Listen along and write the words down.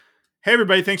Hey,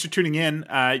 everybody. Thanks for tuning in.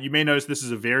 You may notice this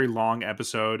is a very long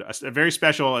episode, a very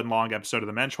special and long episode of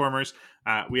the Benchwarmers.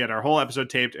 We had our whole episode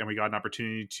taped, and we got an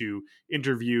opportunity to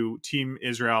interview Team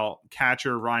Israel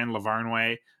catcher Ryan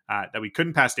Lavarnway that we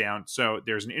couldn't pass down. So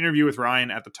there's an interview with Ryan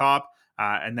at the top,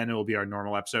 and then it will be our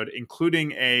normal episode,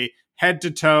 including a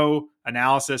head-to-toe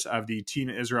analysis of the Team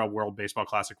Israel World Baseball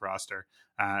Classic roster.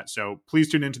 So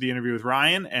please tune into the interview with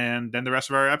Ryan, and then the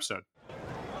rest of our episode.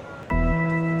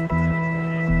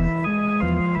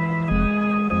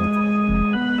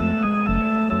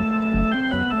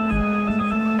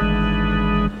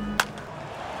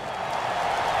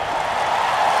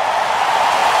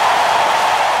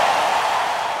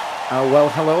 Well,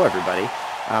 hello, everybody.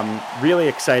 Really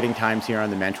exciting times here on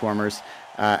the Benchwarmers.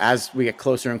 As we get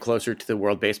closer and closer to the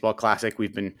World Baseball Classic,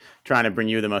 we've been trying to bring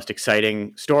you the most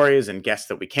exciting stories and guests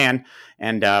that we can.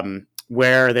 And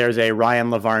where there's a Ryan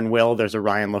Lavarnway, there's a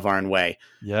Ryan Lavarnway.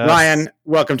 Yes. Ryan,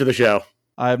 welcome to the show.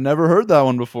 I've never heard that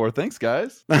one before. Thanks,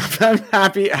 guys. I'm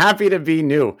happy to be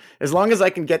new. As long as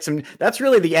I can get some, that's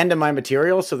really the end of my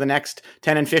material. So the next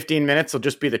 10 and 15 minutes will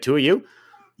just be the two of you.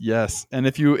 Yes, and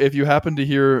if you happen to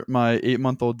hear my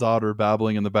 8-month-old daughter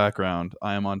babbling in the background,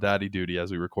 I am on daddy duty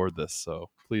as we record this,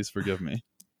 so please forgive me.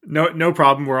 No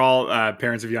problem. We're all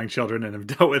parents of young children and have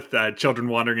dealt with children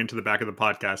wandering into the back of the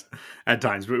podcast at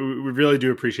times. But we really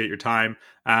do appreciate your time.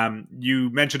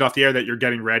 You mentioned off the air that you're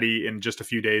getting ready in just a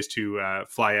few days to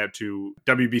fly out to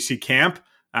WBC camp.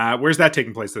 Where's that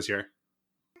taking place this year?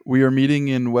 We are meeting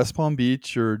in West Palm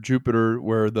Beach or Jupiter,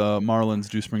 where the Marlins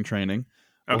do spring training.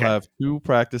 Okay. We'll have 2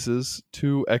 practices,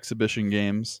 2 exhibition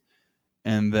games,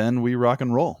 and then we rock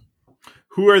and roll.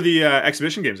 Who are the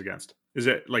exhibition games against? Is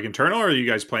it like internal, or are you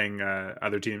guys playing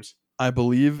other teams? I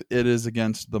believe it is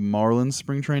against the Marlins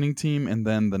spring training team and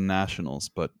then the Nationals,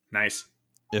 but Nice.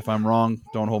 if I'm wrong,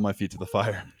 don't hold my feet to the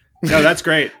fire. No, that's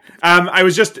great. I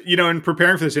was just, in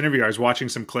preparing for this interview, I was watching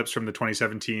some clips from the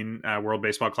 2017 World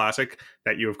Baseball Classic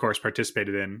that you, of course,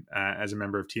 participated in as a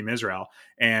member of Team Israel.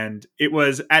 And it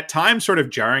was at times sort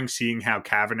of jarring seeing how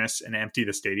cavernous and empty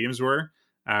the stadiums were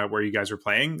where you guys were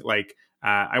playing. Like,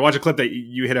 I watched a clip that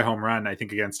you hit a home run, I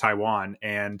think, against Taiwan,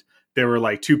 and there were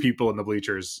like 2 people in the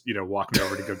bleachers, walking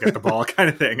over to go get the ball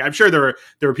kind of thing. I'm sure there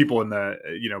were people in the,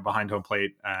 behind home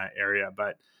plate area,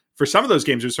 but for some of those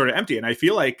games, it was sort of empty. And I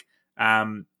feel like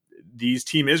these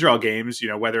Team Israel games,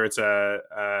 whether it's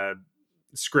a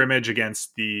scrimmage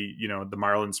against the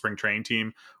Marlins spring training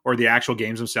team or the actual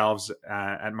games themselves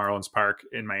at Marlins Park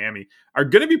in Miami, are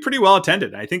going to be pretty well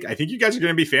attended. I think you guys are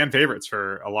going to be fan favorites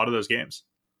for a lot of those games.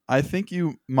 I think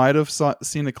you might have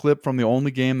seen a clip from the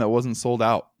only game that wasn't sold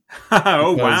out.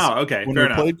 Oh, wow. Okay. When fair we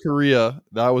enough. played Korea,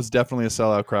 that was definitely a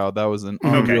sellout crowd. That was an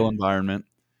unreal environment.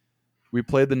 We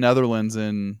played the Netherlands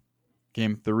in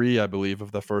game 3, I believe,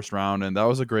 of the first round, and that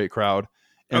was a great crowd.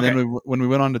 And then when we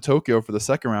went on to Tokyo for the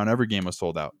second round, every game was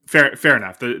sold out. Fair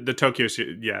enough.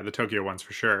 The Tokyo ones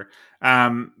for sure.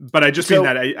 But I just mean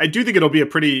that I do think it'll be a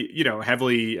pretty,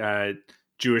 heavily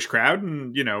Jewish crowd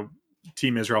and,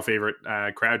 Team Israel favorite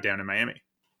crowd down in Miami.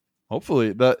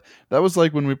 Hopefully. That was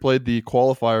like when we played the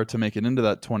qualifier to make it into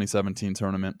that 2017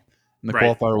 tournament, and the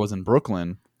qualifier was in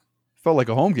Brooklyn. It felt like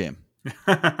a home game.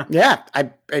 Yeah,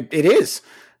 it is.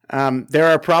 There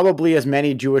are probably as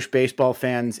many Jewish baseball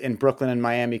fans in Brooklyn and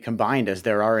Miami combined as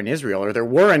there are in Israel, or there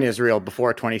were in Israel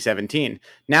before 2017.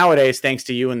 Nowadays, thanks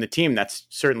to you and the team, that's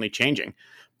certainly changing.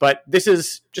 But this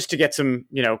is, just to get some,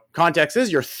 context, this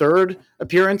is your 3rd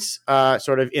appearance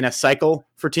sort of in a cycle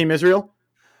for Team Israel?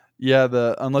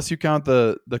 Yeah, unless you count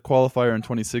the qualifier in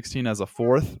 2016 as a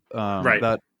 4th. Right.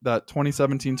 That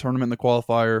 2017 tournament in the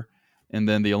qualifier, and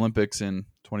then the Olympics in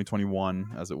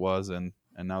 2021 as it was, and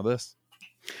now this.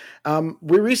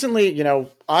 We recently,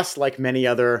 us, like many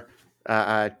other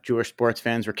Jewish sports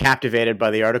fans, were captivated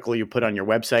by the article you put on your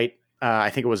website.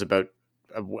 I think it was about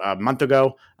a month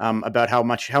ago, about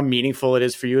how meaningful it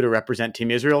is for you to represent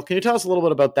Team Israel. Can you tell us a little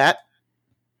bit about that?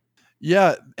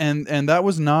 Yeah, and that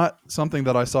was not something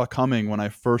that I saw coming when I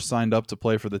first signed up to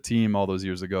play for the team all those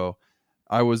years ago.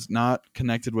 I was not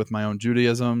connected with my own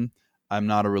Judaism. I'm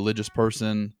not a religious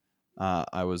person.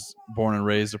 I was born and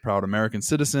raised a proud American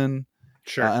citizen.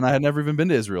 Sure. And I had never even been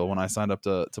to Israel when I signed up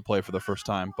to play for the first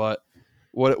time. But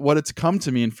what it's come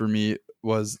to mean for me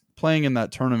was playing in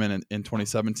that tournament in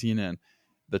 2017 and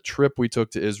the trip we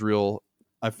took to Israel.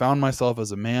 I found myself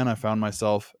as a man. I found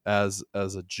myself as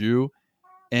a Jew.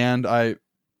 And I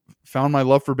found my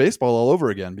love for baseball all over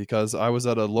again because I was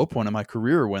at a low point in my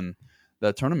career when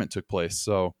that tournament took place.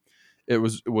 So it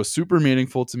was super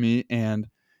meaningful to me, and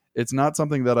it's not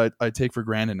something that I take for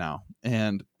granted now.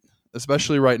 And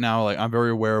especially right now, like I'm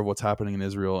very aware of what's happening in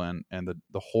Israel and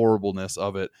the horribleness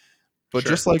of it. But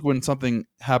Sure. just like when something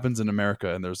happens in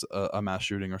America and there's a mass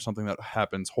shooting or something that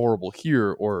happens horrible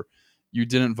here, or you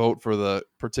didn't vote for the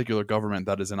particular government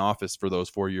that is in office for those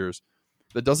 4 years,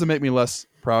 that doesn't make me less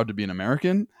proud to be an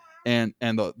American. And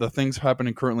the things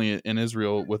happening currently in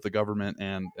Israel with the government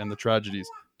and the tragedies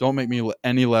don't make me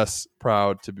any less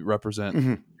proud to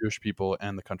represent Jewish people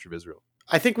and the country of Israel.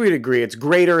 I think we'd agree it's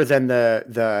greater than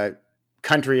the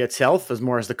country itself, as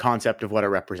more as the concept of what it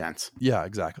represents. Yeah,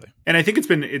 exactly. And I think it's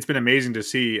been amazing to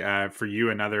see for you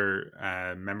and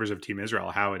other members of Team Israel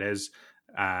how it has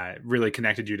really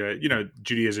connected you to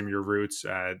Judaism, your roots,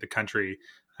 the country,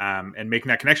 and making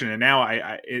that connection. And now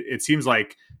it seems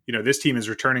like this team is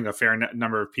returning a fair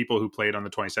number of people who played on the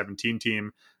 2017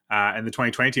 team and the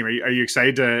 2020 team. Are you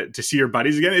excited to see your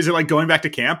buddies again? Is it like going back to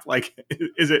camp? Like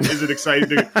is it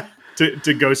exciting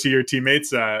to go see your teammates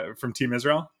from Team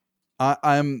Israel?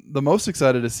 I'm the most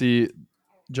excited to see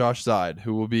Josh Zeid,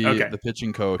 who will be the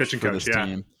pitching coach for this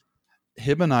team.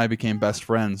 Him and I became best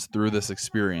friends through this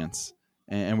experience,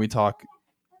 and we talk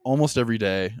almost every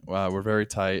day. We're very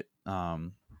tight.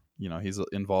 He's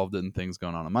involved in things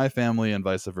going on in my family and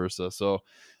vice versa. So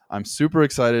I'm super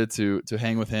excited to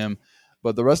hang with him,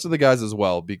 but the rest of the guys as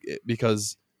well,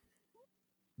 because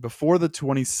before the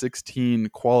 2016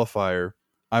 qualifier,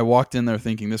 I walked in there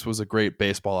thinking this was a great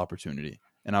baseball opportunity.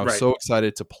 And I was so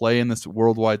excited to play in this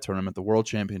worldwide tournament, the World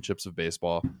Championships of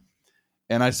Baseball.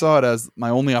 And I saw it as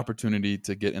my only opportunity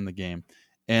to get in the game.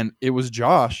 And it was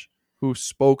Josh who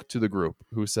spoke to the group,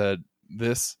 who said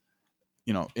this,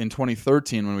 in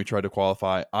 2013 when we tried to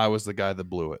qualify, I was the guy that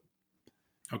blew it.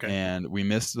 Okay. And we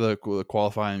missed the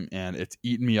qualifying, and it's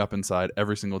eaten me up inside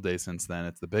every single day since then.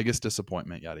 It's the biggest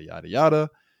disappointment, yada, yada, yada.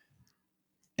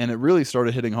 And it really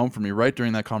started hitting home for me right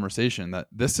during that conversation that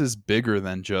this is bigger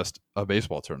than just a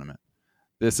baseball tournament.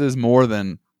 This is more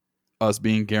than us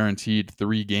being guaranteed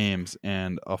 3 games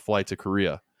and a flight to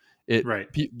Korea.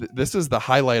 This is the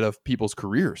highlight of people's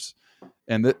careers.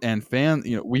 And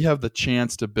we have the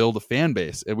chance to build a fan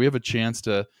base, and we have a chance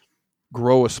to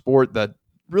grow a sport that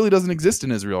really doesn't exist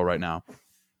in Israel right now.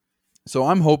 So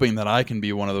I'm hoping that I can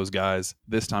be one of those guys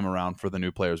this time around for the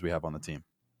new players we have on the team.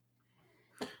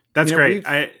 That's great.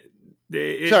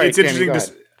 It's interesting.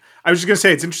 I was just going to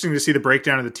say it's interesting to see the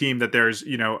breakdown of the team. That there's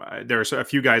a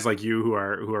few guys like you who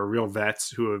are real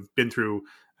vets who have been through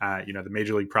the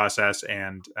major league process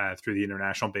and through the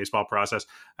international baseball process.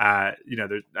 I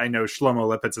know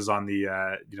Shlomo Lipitz is on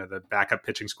the backup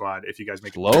pitching squad. If you guys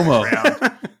make it around,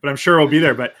 but I'm sure he'll be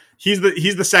there. But he's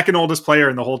the second oldest player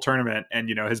in the whole tournament, and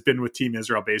has been with Team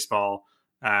Israel Baseball.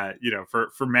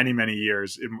 For many, many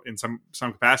years in some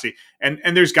capacity.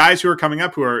 And there's guys who are coming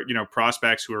up who are,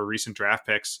 prospects who are recent draft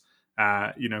picks,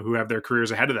 who have their careers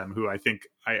ahead of them, who I think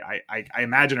I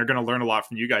imagine are going to learn a lot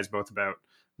from you guys both about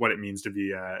what it means to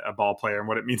be a ball player and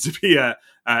what it means to be a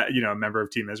member of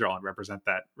Team Israel and represent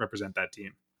that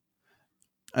team.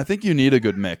 I think you need a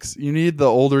good mix. You need the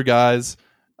older guys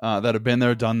that have been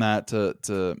there, done that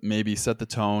to maybe set the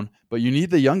tone, but you need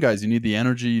the young guys. You need the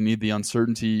energy. You need the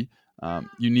uncertainty.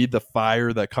 You need the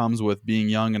fire that comes with being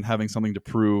young and having something to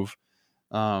prove.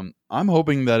 I'm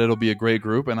hoping that it'll be a great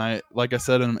group. And like I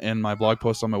said in my blog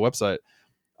post on my website,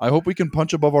 I hope we can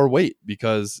punch above our weight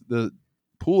because the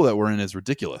pool that we're in is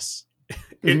ridiculous.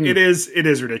 It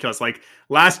is ridiculous. Like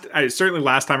certainly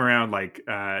last time around,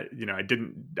 I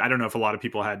don't know if a lot of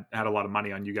people had a lot of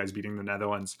money on you guys beating the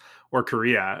Netherlands or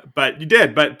Korea, but you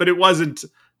did, but it wasn't,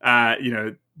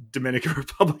 Dominican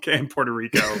Republic and Puerto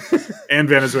Rico and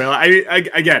Venezuela.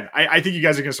 I think you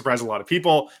guys are going to surprise a lot of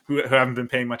people who haven't been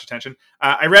paying much attention.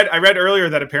 I read earlier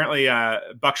that apparently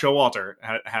Buck Showalter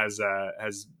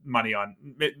has money on,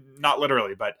 not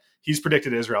literally, but he's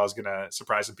predicted Israel is going to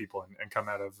surprise some people and come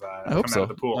out of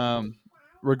the pool.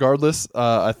 Regardless,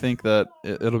 I think that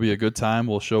it'll be a good time.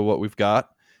 We'll show what we've got,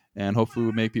 and hopefully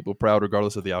we'll make people proud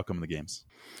regardless of the outcome of the games.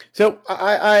 So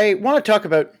I want to talk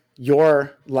about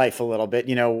your life a little bit.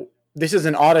 This is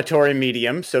an auditory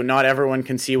medium, so not everyone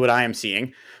can see what I am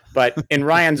seeing. But in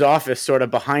Ryan's office, sort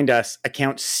of behind us, I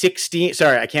count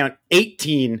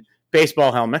 18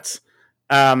 baseball helmets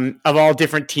of all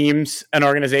different teams and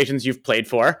organizations you've played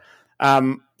for.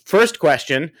 First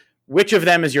question, which of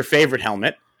them is your favorite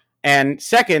helmet? And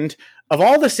second, of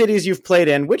all the cities you've played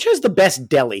in, which has the best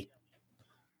deli?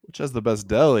 Which has the best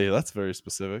deli? That's very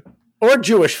specific. Or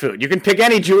Jewish food. You can pick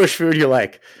any Jewish food you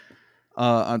like.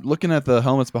 I'm looking at the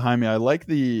helmets behind me. I've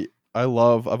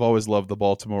always loved the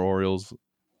Baltimore Orioles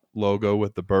logo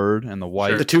with the bird and the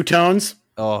white. The two tones.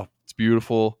 Oh, it's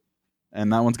beautiful.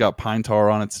 And that one's got pine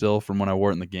tar on it still from when I wore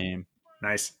it in the game.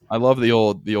 Nice. I love the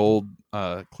old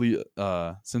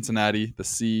Cincinnati, the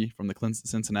C from the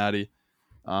Cincinnati.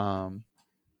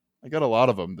 I got a lot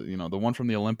of them. You know, the one from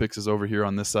the Olympics is over here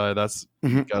on this side. That's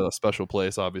got a special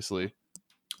place, obviously.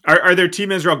 Are there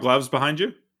Team Israel gloves behind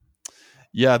you?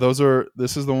 Yeah, this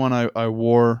is the one I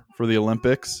wore for the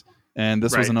Olympics, and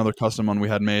this was another custom one we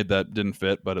had made that didn't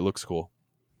fit, but it looks cool.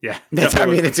 Yeah,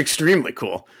 it's extremely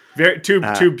cool. Two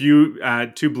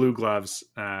blue gloves.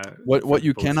 What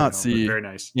you cannot see very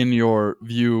nice in your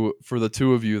view, for the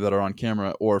two of you that are on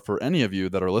camera, or for any of you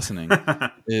that are listening,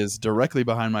 is directly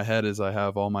behind my head is I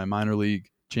have all my minor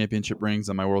league championship rings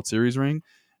and my World Series ring,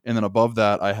 and then above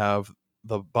that I have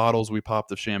the bottles we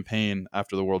popped of champagne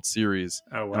after the World Series.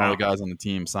 Oh wow! And all the guys on the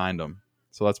team signed them.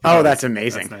 So that's that's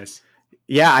amazing. That's nice.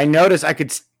 Yeah, I noticed. I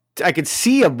could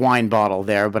see a wine bottle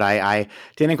there, but I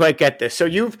didn't quite get this. So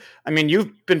you've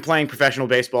been playing professional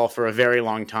baseball for a very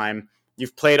long time.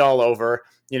 You've played all over.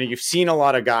 You know, you've seen a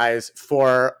lot of guys.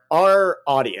 For our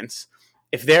audience,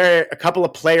 if there are a couple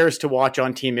of players to watch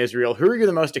on Team Israel, who are you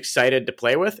the most excited to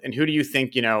play with, and who do you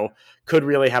think, could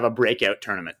really have a breakout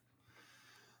tournament?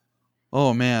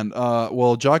 Oh man,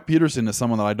 well, Jock Peterson is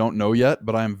someone that I don't know yet,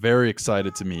 but I am very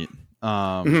excited to meet.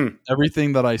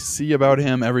 Everything that I see about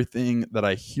him, everything that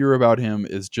I hear about him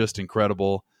is just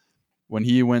incredible. When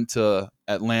he went to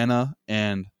Atlanta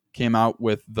and came out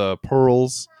with the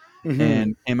pearls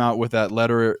and came out with that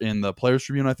letter in the Players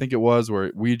Tribune, I think it was,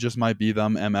 where we just might be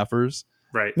them MFers.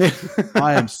 Right.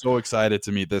 I am so excited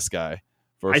to meet this guy.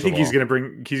 I think he's going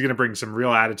to bring some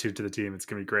real attitude to the team. It's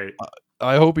going to be great.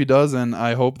 I hope he does, and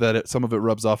I hope that some of it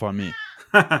rubs off on me.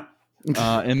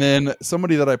 And then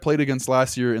somebody that I played against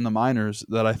last year in the minors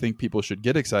that I think people should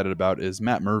get excited about is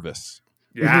Matt Mervis.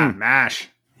 Yeah, MASH.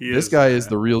 This guy is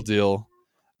the real deal.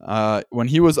 When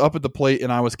he was up at the plate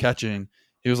and I was catching,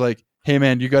 he was like, "Hey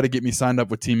man, you got to get me signed up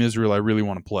with Team Israel. I really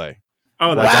want to play."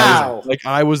 Oh, that's wow!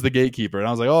 I was the gatekeeper, and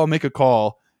I was like, "Oh, I'll make a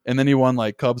call." And then he won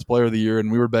like Cubs Player of the Year,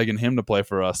 and we were begging him to play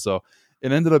for us. So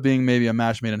it ended up being maybe a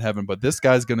match made in heaven. But this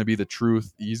guy's going to be the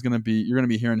truth. You're going to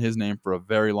be hearing his name for a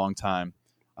very long time.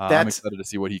 I'm excited to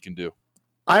see what he can do.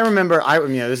 I remember,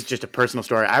 this is just a personal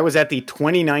story. I was at the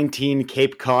 2019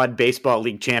 Cape Cod Baseball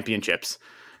League Championships.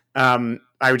 I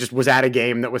was at a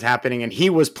game that was happening, and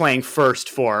he was playing first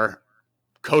for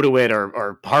Cotuit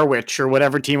or Harwich or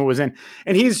whatever team it was in.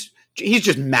 And he's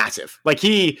just massive. Like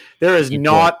he's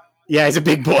a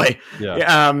big boy.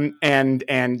 Yeah. And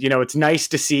it's nice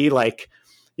to see, like,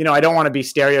 I don't want to be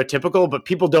stereotypical, but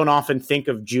people don't often think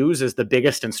of Jews as the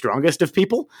biggest and strongest of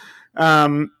people.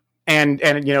 And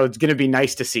it's going to be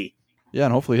nice to see. Yeah,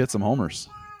 and hopefully hit some homers.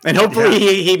 And hopefully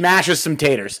he mashes some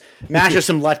taters, mashes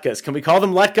some Lutkas. Can we call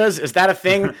them Lutkas? Is that a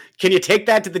thing? Can you take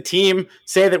that to the team?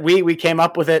 Say that we came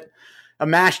up with it. A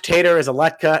mashed tater is a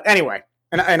Lutka. Anyway,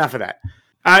 enough of that.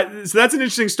 So that's an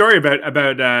interesting story about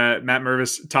Matt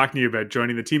Mervis talking to you about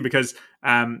joining the team, because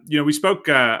we spoke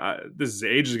this is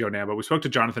ages ago now, but we spoke to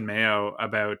Jonathan Mayo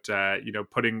about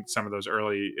putting some of those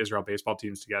early Israel baseball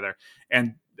teams together,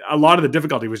 and a lot of the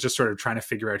difficulty was just sort of trying to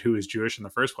figure out who is Jewish in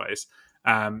the first place.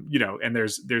 And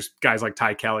there's guys like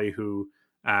Ty Kelly who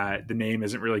the name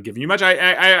isn't really giving you much.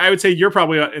 I would say you're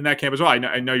probably in that camp as well.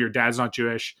 I know your dad's not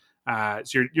Jewish,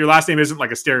 so your last name isn't like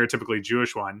a stereotypically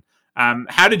Jewish one.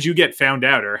 How did you get found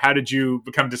out, or how did you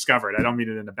become discovered? I don't mean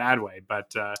it in a bad way,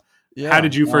 but how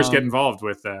did you first get involved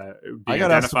with being I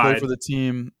got identified? asked to play for the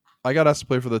team. I got asked to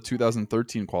play for the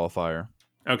 2013 qualifier.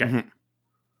 Okay.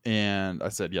 And I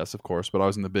said yes, of course, but I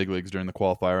was in the big leagues during the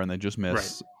qualifier, and they just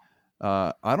missed.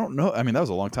 Right. I don't know. I mean, that was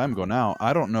a long time ago now.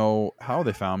 I don't know how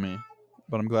they found me,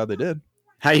 but I'm glad they did.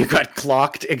 How you got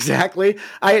clocked, exactly.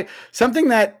 Something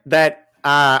that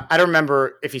I don't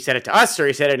remember if he said it to us or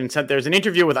he said it in some. There's an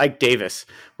interview with Ike Davis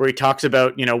where he talks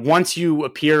about, once you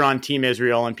appear on Team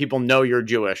Israel and people know you're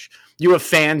Jewish, you have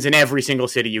fans in every single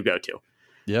city you go to.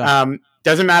 Yeah.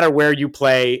 Doesn't matter where you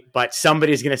play, but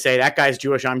somebody's going to say, that guy's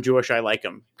Jewish, I'm Jewish, I like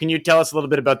him. Can you tell us a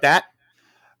little bit about that?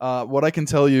 What I can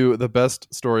tell you, the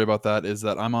best story about that is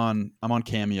that I'm on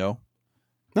Cameo.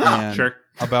 Oh, sure.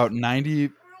 About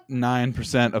 99%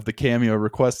 of the Cameo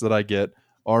requests that I get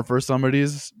are for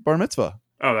somebody's bar mitzvah.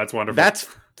 Oh, that's wonderful. That's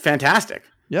fantastic.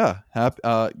 Yeah.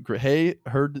 Hey,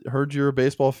 heard you're a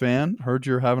baseball fan. Heard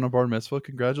you're having a bar mitzvah.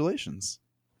 Congratulations.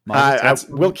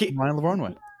 We'll keep Ryan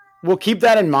LaVarneway. We'll keep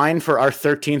that in mind for our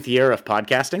 13th year of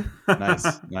podcasting.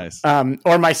 Nice.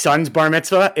 Or my son's bar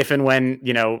mitzvah, if and when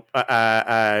you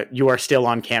are still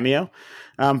on Cameo.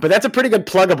 But that's a pretty good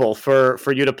pluggable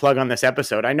for you to plug on this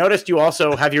episode. I noticed you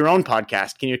also have your own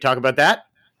podcast. Can you talk about that?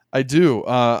 I do.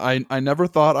 I never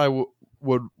thought I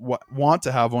would want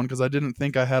to have one because I didn't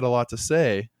think I had a lot to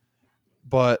say,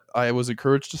 but I was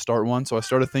encouraged to start one. So I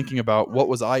started thinking about what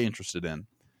was I interested in.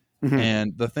 Mm-hmm.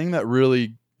 And the thing that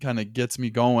really kind of gets me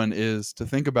going is to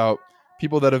think about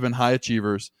people that have been high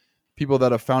achievers, people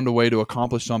that have found a way to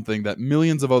accomplish something that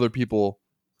millions of other people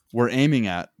were aiming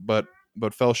at, but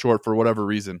fell short for whatever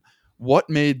reason. What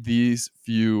made these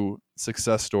few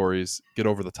success stories get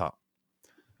over the top?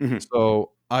 Mm-hmm.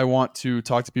 So I want to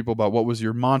talk to people about what was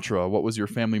your mantra, what was your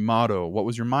family motto, what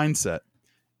was your mindset,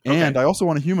 and I also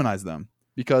want to humanize them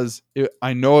because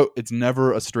I know it's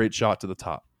never a straight shot to the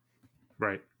top.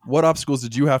 Right. What obstacles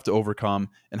did you have to overcome,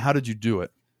 and how did you do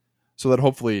it? So that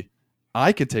hopefully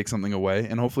I could take something away,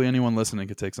 and hopefully anyone listening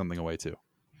could take something away too.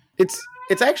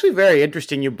 It's actually very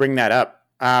interesting you bring that up.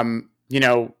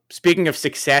 Speaking of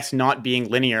success not being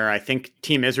linear, I think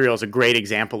Team Israel is a great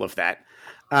example of that.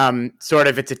 It's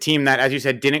a team that, as you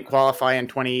said, didn't qualify in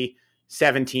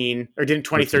 2017 or didn't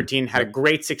 2013, had a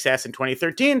great success in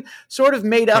 2013, sort of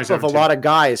made up of a lot of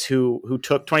guys who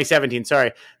took 2017,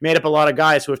 made up a lot of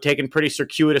guys who have taken pretty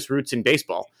circuitous routes in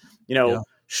baseball.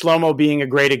 Shlomo being a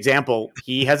great example,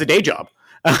 he has a day job.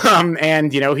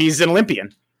 And he's an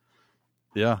Olympian.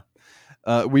 Yeah.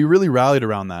 We really rallied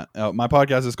around that. My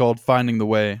podcast is called Finding the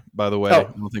Way, by the way. I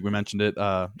don't think we mentioned it.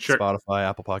 Sure. Spotify,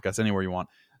 Apple Podcasts, anywhere you want.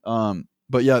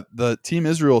 But yeah, the Team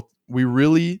Israel, we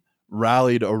really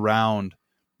rallied around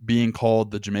being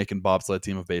called the Jamaican bobsled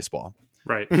team of baseball.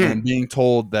 Right. And being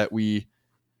told that we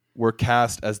were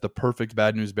cast as the perfect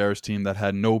Bad News Bears team that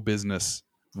had no business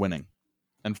winning,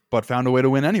 but found a way to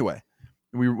win anyway.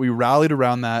 We rallied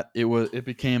around that. It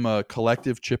became a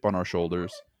collective chip on our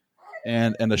shoulders.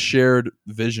 And a shared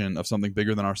vision of something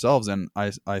bigger than ourselves. And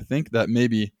I think that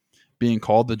maybe being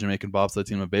called the Jamaican bobsled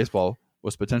team of baseball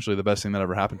was potentially the best thing that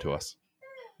ever happened to us.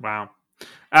 Wow.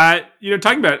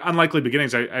 Talking about unlikely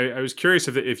beginnings, I was curious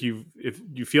if you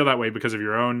feel that way because of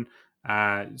your own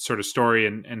sort of story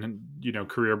and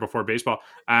career before baseball.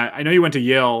 I know you went to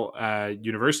Yale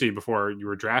University before you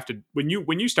were drafted. When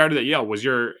you started at Yale, was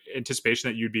your anticipation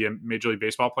that you'd be a Major League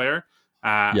Baseball player?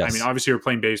 Yes. I mean, obviously you were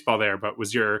playing baseball there, but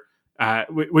was your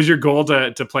goal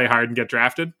to play hard and get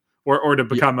drafted, or to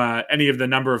become any of the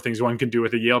number of things one can do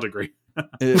with a Yale degree?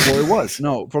 It was.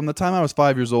 No, from the time I was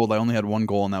 5 years old, I only had one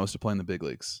goal, and that was to play in the big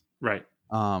leagues. Right.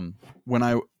 When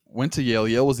I went to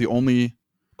Yale was the only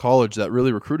college that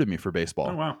really recruited me for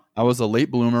baseball. Oh, wow. I was a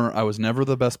late bloomer. I was never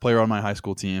the best player on my high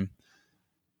school team.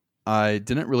 I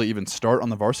didn't really even start on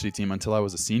the varsity team until I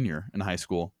was a senior in high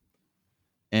school.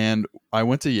 And I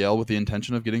went to Yale with the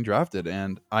intention of getting drafted,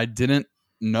 and I didn't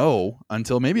know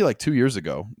until maybe like 2 years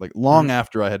ago, like long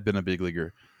after I had been a big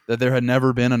leaguer, that there had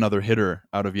never been another hitter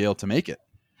out of Yale to make it.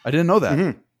 I didn't know that.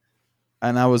 Mm-hmm.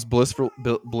 And I was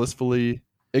blissfully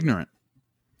ignorant.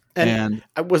 And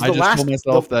I just told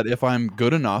myself that if I'm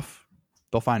good enough,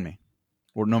 they'll find me,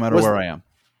 or no matter where I am.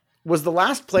 Was the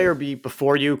last player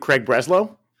before you Craig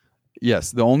Breslow?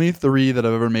 Yes. The only three that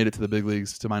have ever made it to the big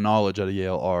leagues, to my knowledge, at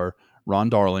Yale are Ron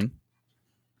Darling,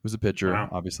 who's a pitcher,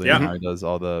 obviously. Yeah. Now he does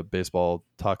all the baseball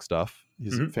talk stuff.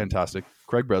 He's fantastic.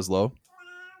 Craig Breslow,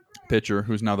 pitcher,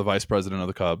 who's now the vice president of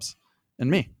the Cubs,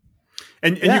 and me.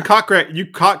 And you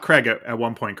caught Craig at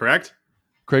one point, correct?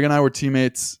 Craig and I were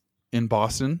teammates in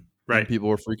Boston. Right. And people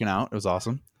were freaking out. It was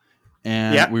awesome.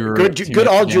 And we were good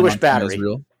all Jewish battery.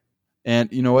 Israel.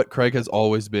 And you know what? Craig has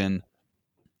always been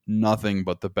nothing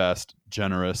but the best,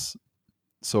 generous,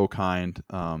 so kind.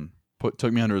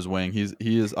 Took me under his wing.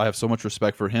 He is. I have so much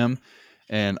respect for him,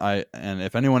 and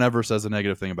if anyone ever says a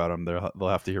negative thing about him, they'll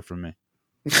have to hear from me.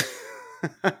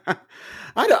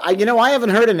 I haven't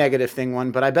heard a negative thing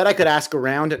one, but I bet I could ask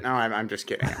around it. No, I'm just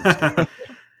kidding.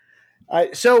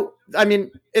 So, I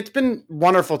mean, it's been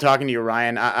wonderful talking to you,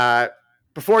 Ryan.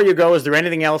 Before you go, is there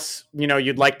anything else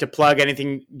you'd like to plug?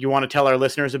 Anything you want to tell our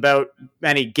listeners about?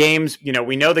 Any games?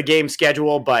 We know the game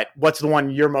schedule, but what's the one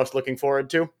you're most looking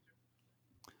forward to?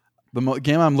 The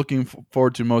game I'm looking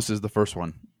forward to most is the first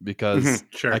one, because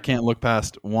I can't look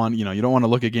past one. You don't want to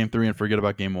look at game 3 and forget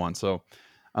about game 1. So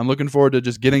I'm looking forward to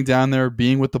just getting down there,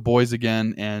 being with the boys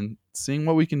again, and seeing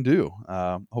what we can do.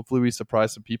 Hopefully we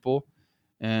surprise some people.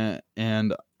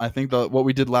 And I think that what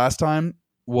we did last time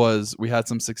was we had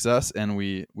some success, and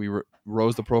we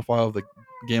rose the profile of the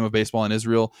game of baseball in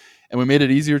Israel, and we made it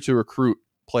easier to recruit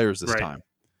players this time.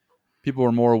 People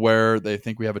are more aware. They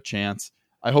think we have a chance.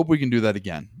 I hope we can do that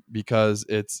again, because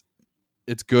it's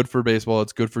good for baseball.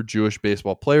 It's good for Jewish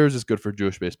baseball players. It's good for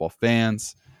Jewish baseball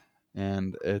fans,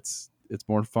 and it's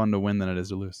more fun to win than it is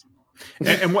to lose.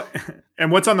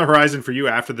 And what's on the horizon for you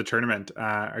after the tournament?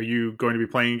 Are you going to be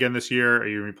playing again this year? Are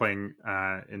you going to be playing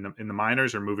in the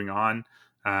minors, or moving on?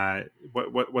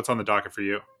 What's on the docket for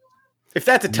you? If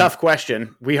that's a tough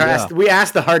question, we ask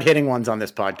the hard hitting ones on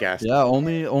this podcast. Yeah,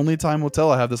 only time will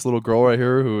tell. I have this little girl right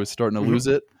here who is starting to lose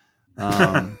it,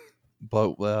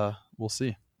 but we'll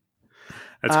see.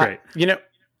 That's great.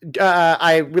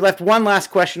 we left one last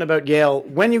question about Yale.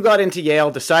 When you got into Yale,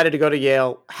 decided to go to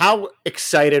Yale, how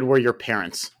excited were your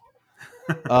parents?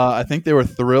 I think they were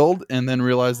thrilled and then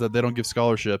realized that they don't give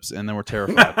scholarships and then were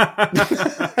terrified.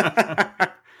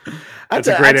 That's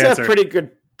a great answer. A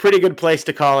pretty good place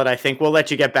to call it, I think. We'll let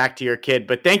you get back to your kid.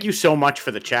 But thank you so much for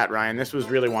the chat, Ryan. This was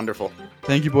really wonderful.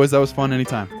 Thank you, boys. That was fun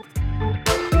anytime.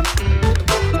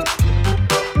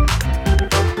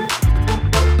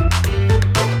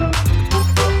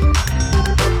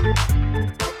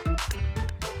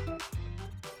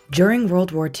 During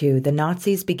World War II, the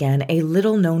Nazis began a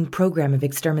little-known program of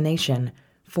extermination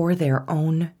for their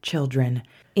own children.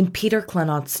 In Peter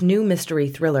Klenotz's new mystery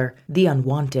thriller, The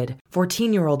Unwanted,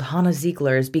 14-year-old Hannah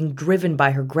Ziegler is being driven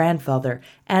by her grandfather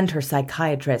and her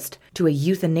psychiatrist to a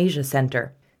euthanasia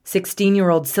center.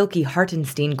 16-year-old Silke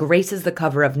Hartenstein graces the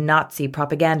cover of Nazi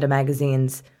propaganda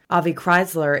magazines. Avi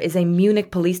Kreisler is a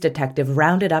Munich police detective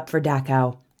rounded up for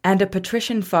Dachau. And a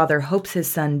patrician father hopes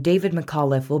his son David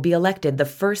McAuliffe will be elected the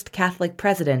first Catholic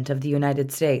president of the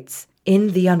United States. In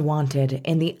The Unwanted,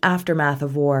 in the aftermath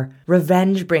of war,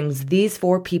 revenge brings these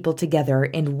four people together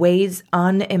in ways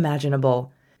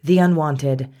unimaginable. The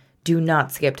Unwanted. Do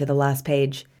not skip to the last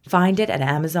page. Find it at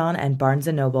Amazon and Barnes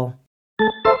 & Noble.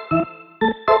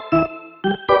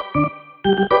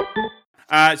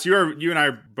 So you and I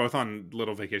are both on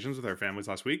little vacations with our families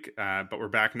last week, but we're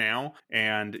back now,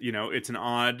 and it's an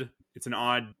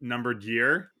odd numbered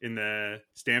year in the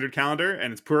standard calendar,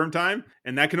 and it's Purim time,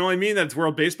 and that can only mean that it's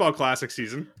World Baseball Classic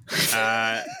season.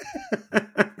 That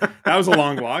was a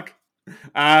long walk.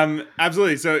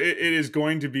 Absolutely. So it is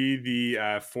going to be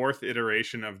the fourth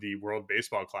iteration of the World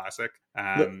Baseball Classic.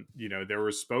 There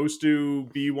was supposed to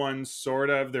be one, sort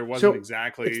of. There wasn't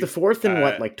exactly. It's the fourth in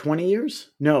like 20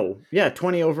 years? No. Yeah,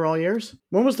 20 overall years.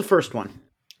 When was the first one?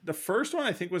 The first one,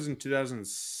 I think, was in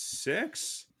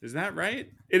 2006. Is that right?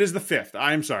 It is the fifth.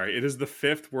 I'm sorry. It is the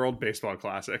fifth World Baseball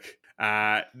Classic.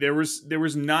 There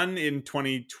was none in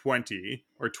 2020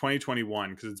 or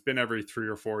 2021 because it's been every 3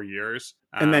 or 4 years.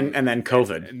 And then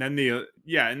COVID.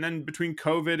 And then between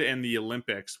COVID and the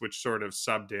Olympics, which sort of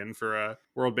subbed in for a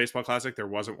World Baseball Classic, there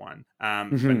wasn't one.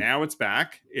 But now it's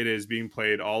back. It is being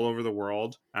played all over the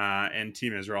world. And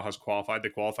Team Israel has qualified. They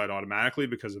qualified automatically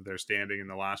because of their standing in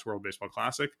the last World Baseball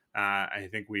Classic. I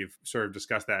think we've sort of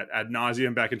discussed that ad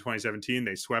nauseum back in 2017.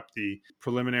 They swept the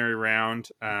preliminary round,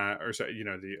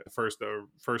 the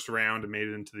first round and made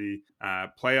it into the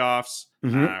playoffs.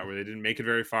 Where they didn't make it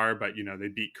very far, but they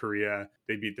beat Korea,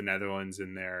 they beat the Netherlands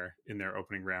in their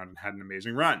opening round and had an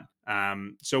amazing run.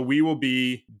 So we will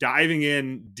be diving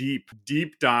in deep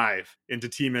dive into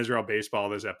Team Israel baseball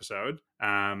this episode.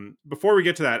 Before we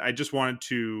get to that, I just wanted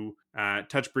to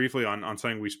touch briefly on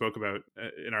something we spoke about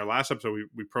in our last episode.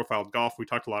 We profiled golf. We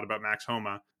talked a lot about Max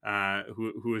Homa,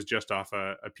 who was just off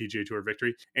a PGA Tour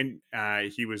victory, and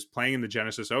he was playing in the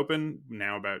Genesis Open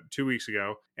now about 2 weeks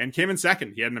ago and came in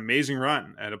second. He had an amazing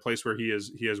run at a place where he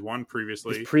has won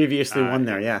previously. He's previously won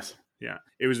there, yes. Yeah,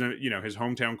 it was his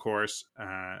hometown course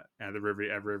at the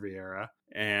Riviera,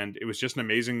 and it was just an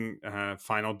amazing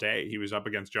final day. He was up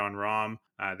against John Rahm.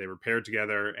 They were paired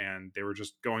together, and they were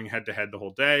just going head to head the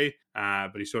whole day.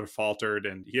 But he sort of faltered,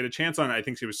 and he had a chance on. I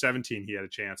think he was 17. He had a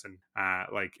chance and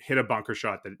hit a bunker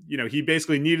shot that he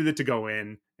basically needed it to go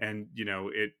in, and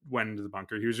it went into the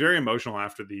bunker. He was very emotional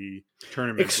after the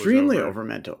tournament. Extremely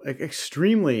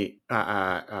extremely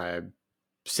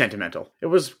sentimental. It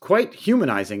was quite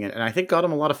humanizing, and I think got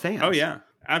him a lot of fans. Oh yeah,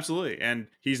 absolutely. And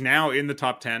he's now in the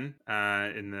top 10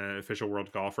 in the official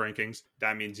world golf rankings.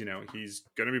 That means he's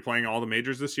going to be playing all the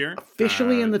majors this year.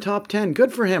 Officially in the top 10.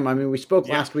 Good for him. I mean, we spoke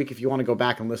last week. If you want to go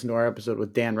back and listen to our episode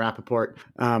with Dan Rappaport,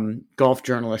 golf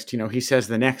journalist, he says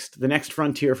the next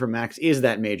frontier for Max is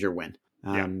that major win.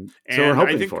 So we're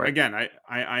hoping for it. Again,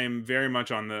 I am very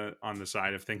much on the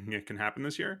side of thinking it can happen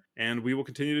this year, and we will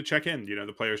continue to check in.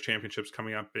 The Players Championships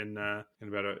coming up in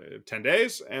about 10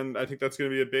 days, and I think that's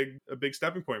going to be a big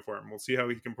stepping point for him. We'll see how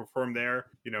he can perform there.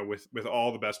 With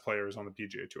all the best players on the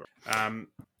PGA Tour.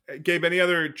 Gabe, any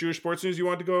other Jewish sports news you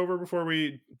want to go over before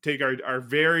we take our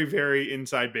very, very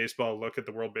inside baseball look at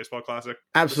the World Baseball Classic?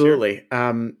 Absolutely.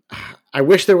 I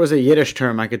wish there was a Yiddish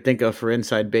term I could think of for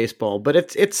inside baseball, but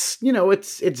it's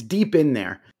deep in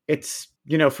there. It's,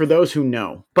 for those who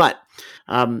know. But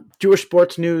Jewish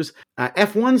sports news,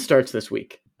 F1 starts this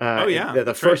week.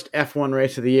 The first F1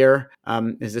 race of the year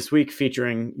is this week,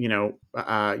 featuring,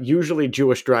 usually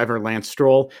Jewish driver Lance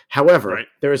Stroll. However,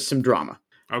 there is some drama.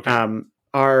 Okay.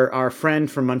 Our friend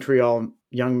from Montreal,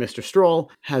 young Mr. Stroll,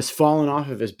 has fallen off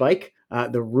of his bike.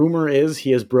 The rumor is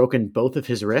he has broken both of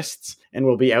his wrists and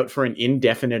will be out for an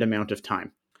indefinite amount of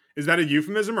time. Is that a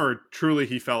euphemism, or truly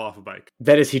he fell off a bike?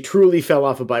 That is, he truly fell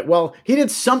off a bike. Well, he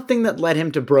did something that led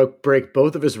him to break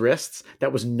both of his wrists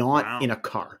that was not in a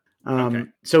car. Okay.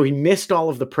 So he missed all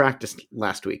of the practice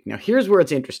last week. Now, here's where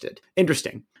it's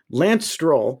interesting. Lance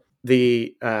Stroll,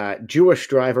 the Jewish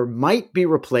driver, might be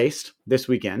replaced this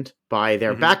weekend by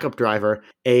their backup driver,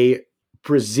 a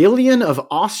Brazilian of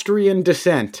Austrian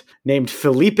descent named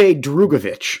Felipe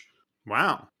Drugovich.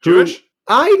 Wow. Jewish?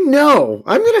 I know.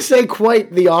 I'm going to say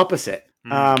quite the opposite.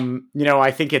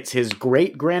 I think it's his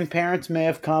great grandparents may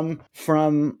have come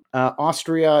from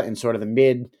Austria in sort of the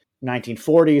mid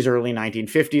 1940s, early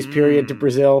 1950s period to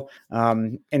Brazil.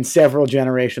 And several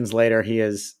generations later, he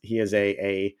is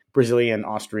a Brazilian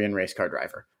Austrian race car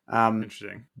driver.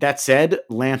 Interesting. That said,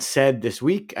 Lance said this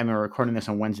week, I mean, we're recording this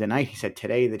on Wednesday night, he said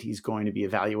today that he's going to be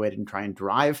evaluated and try and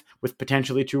drive with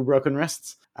potentially 2 broken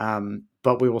wrists.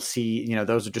 But we will see,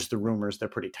 those are just the rumors. They're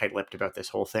pretty tight-lipped about this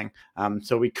whole thing.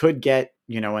 So we could get,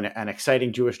 an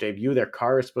exciting Jewish debut. Their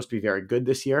car is supposed to be very good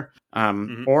this year.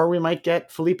 Or we might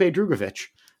get Felipe Drugovich,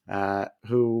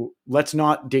 who, let's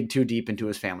not dig too deep into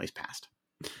his family's past.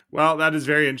 Well, that is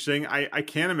very interesting. I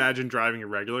can't imagine driving a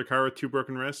regular car with 2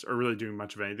 broken wrists, or really doing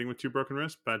much of anything with 2 broken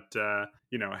wrists. But,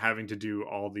 having to do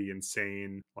all the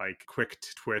insane, like quick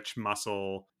twitch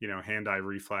muscle, hand-eye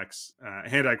reflex,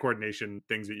 hand-eye coordination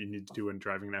things that you need to do when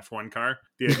driving an F1 car.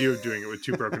 The idea of doing it with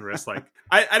 2 broken wrists, like,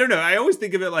 I don't know. I always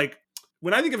think of it like,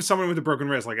 when I think of someone with a broken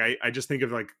wrist, like I just think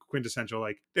of like quintessential,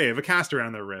 like they have a cast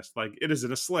around their wrist, like it is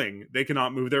in a sling. They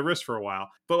cannot move their wrist for a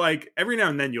while. But like every now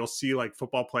and then you'll see like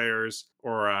football players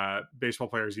or baseball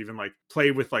players even like play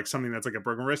with like something that's like a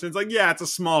broken wrist. And it's like, yeah, it's a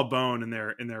small bone in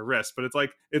their wrist, but it's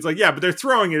like, yeah, but they're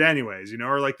throwing it anyways,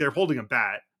 or like they're holding a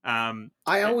bat.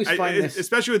 I always find this,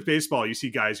 especially with baseball, you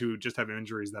see guys who just have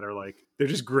injuries that are like they're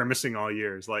just grimacing all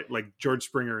years, like George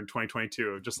Springer in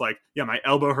 2022, just like, yeah, my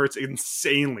elbow hurts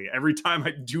insanely every time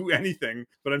I do anything,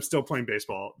 but I'm still playing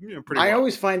baseball. Pretty well. I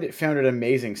always found it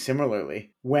amazing.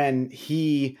 Similarly, when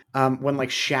when like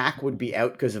Shaq would be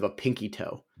out because of a pinky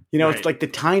toe. Right. It's like the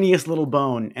tiniest little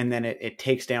bone, and then it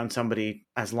takes down somebody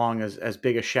as long as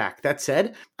big as Shaq. That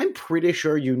said, I'm pretty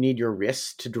sure you need your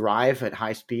wrists to drive at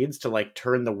high speeds to like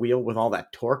turn the wheel with all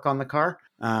that torque on the car.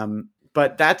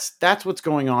 But that's what's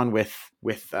going on with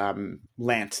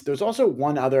Lance. There's also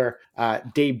one other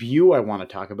debut I want to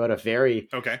talk about, a very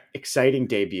exciting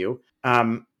debut.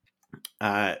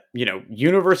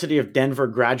 University of Denver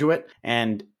graduate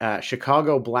and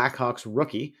Chicago Blackhawks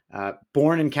rookie,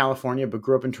 born in California but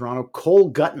grew up in Toronto, Cole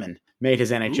Gutman made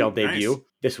his NHL debut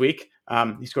this week.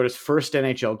 He scored his first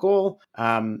NHL goal.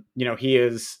 He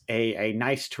is a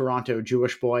nice Toronto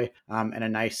Jewish boy and a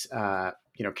nice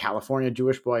California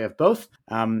Jewish boy of both.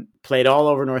 Played all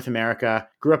over North America,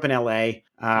 grew up in LA.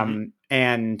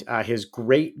 And his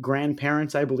great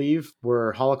grandparents, I believe,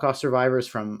 were Holocaust survivors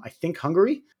from, I think,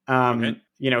 Hungary.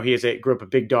 He grew up a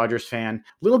big Dodgers fan,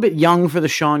 a little bit young for the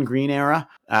Sean Green era.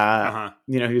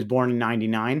 He was born in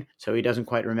 99, so he doesn't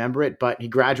quite remember it, but he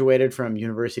graduated from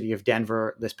University of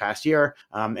Denver this past year,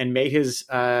 and made his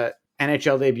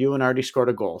NHL debut and already scored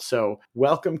a goal. So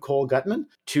welcome Cole Gutman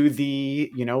to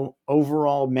the,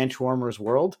 overall Mensch Warmers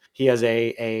world. He has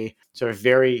a sort of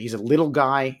he's a little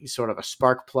guy. He's sort of a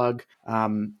spark plug.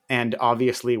 And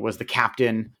obviously was the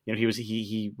captain. He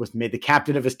was made the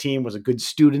captain of his team, was a good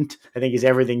student. I think he's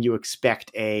everything you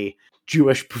expect a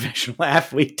Jewish professional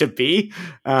athlete to be.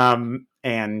 And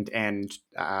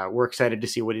we're excited to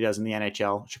see what he does in the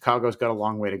NHL. Chicago's got a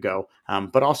long way to go,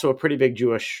 but also a pretty big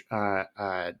Jewish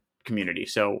community.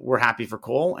 So we're happy for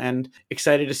Cole and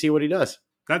excited to see what he does.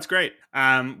 That's great.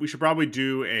 We should probably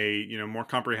do a more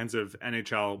comprehensive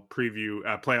NHL preview,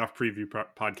 playoff preview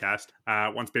podcast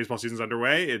once baseball season's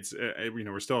underway. It's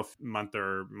we're still a month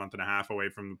or month and a half away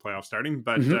from the playoff starting,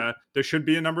 but there should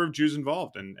be a number of Jews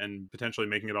involved and potentially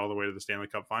making it all the way to the Stanley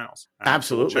Cup Finals.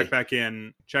 Absolutely. So we'll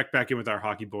check back in with our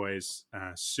hockey boys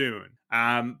soon.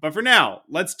 But for now,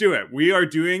 let's do it. We are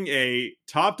doing a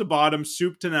top to bottom,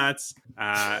 soup to nuts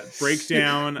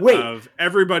breakdown of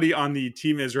everybody on the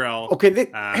Team Israel. Okay,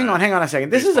 hang on a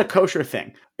second. This is a kosher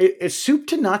thing. Is soup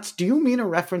to nuts? Do you mean a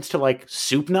reference to like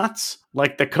soup nuts,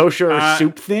 like the kosher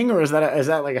soup thing, or is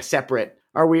that like a separate?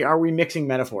 Are we mixing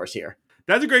metaphors here?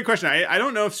 That's a great question. I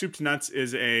don't know if soup to nuts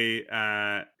is a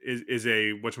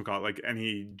whatchamacallit, like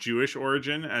any Jewish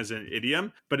origin as an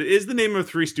idiom, but it is the name of a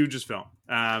Three Stooges film.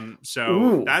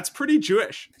 So that's pretty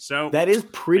Jewish. So that is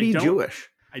pretty Jewish.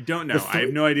 I don't know. I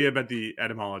have no idea about the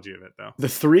etymology of it though. The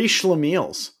three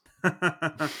Schlemiels.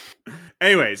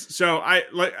 Anyways, so I'm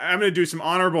going to do some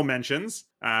honorable mentions.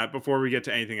 before we get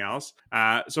to anything else.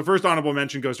 So first honorable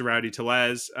mention goes to Rowdy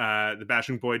Tellez, the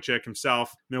Bashing Boychuk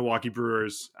himself, Milwaukee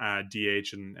Brewers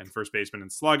DH and first baseman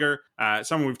and slugger.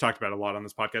 Someone we've talked about a lot on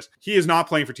this podcast. He is not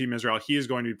playing for Team Israel. He is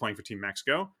going to be playing for Team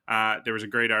Mexico. There was a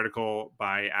great article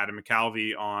by Adam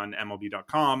McCalvey on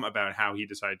MLB.com about how he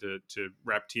decided to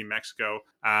rep Team Mexico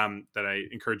that I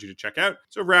encourage you to check out.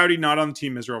 So Rowdy not on the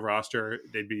Team Israel roster.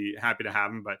 They'd be happy to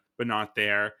have him, but not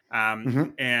there.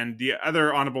 And the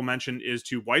other honorable mention is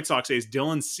to White Sox ace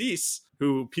Dylan Cease,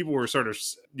 who people were sort of,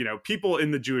 people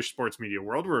in the Jewish sports media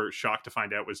world were shocked to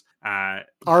find out was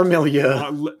our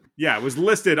milieu. Was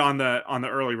listed on the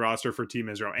early roster for Team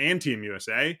Israel and Team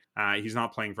USA. He's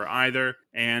not playing for either.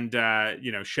 And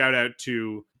shout out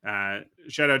to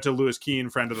Lewis Keene,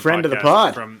 friend of the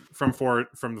pod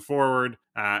from the Forward,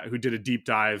 who did a deep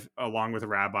dive along with a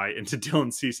rabbi into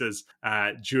Dylan Cease's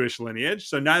Jewish lineage.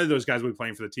 So neither of those guys will be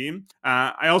playing for the team.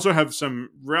 I also have some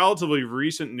relatively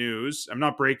recent news. I'm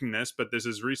not breaking this, but this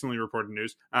is recently reported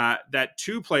news that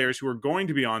two players who are going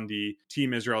to be on the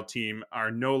Team Israel team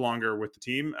are no longer with the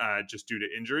team just due to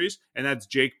injuries, and that's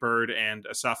Jake Bird and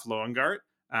Asaf Loengart.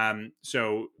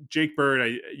 So Jake Bird,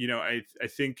 I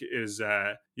think is,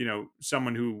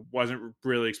 someone who wasn't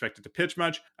really expected to pitch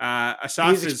much.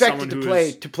 Asaf He's expected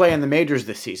to play in the majors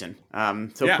this season.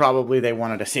 Probably they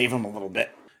wanted to save him a little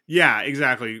bit. Yeah,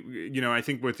 exactly. I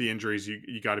think with the injuries,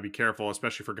 you got to be careful,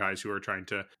 especially for guys who are trying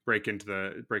to break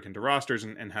into rosters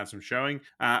and have some showing.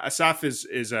 Asaf is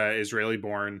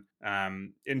Israeli-born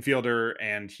infielder,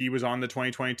 and he was on the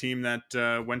 2020 team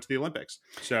that went to the Olympics.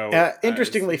 So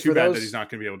interestingly, it's too bad that he's not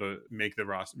going to be able to make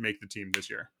the team this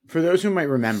year. For those who might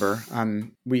remember,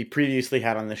 we previously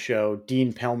had on the show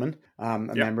Dean Pellman,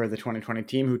 member of the 2020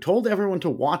 team, who told everyone to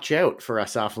watch out for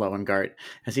Asaf Loengart,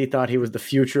 as he thought he was the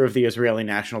future of the Israeli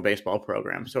national baseball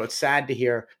program. So it's sad to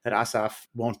hear that Asaf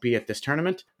won't be at this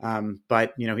tournament,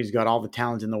 but he's got all the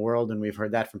talent in the world, and we've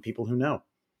heard that from people who know.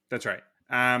 That's right.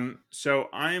 So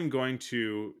I am going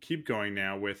to keep going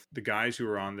now with the guys who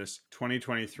are on this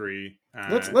 2023.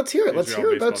 Let's hear it. Let's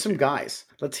hear about some guys.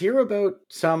 Let's hear about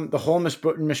the whole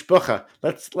mishpucha.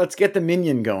 Let's get the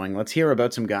minyan going. Let's hear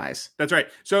about some guys. That's right.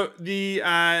 So the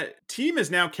team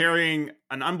is now carrying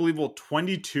an unbelievable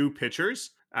 22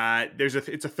 pitchers.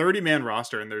 It's a 30-man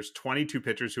roster, and there's 22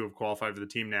 pitchers who have qualified for the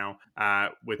team now.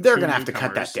 They're going to have to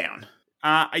cut that down.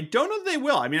 I don't know if they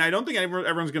will. I mean, I don't think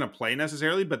everyone's going to play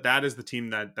necessarily, but that is the team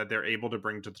that they're able to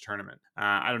bring to the tournament.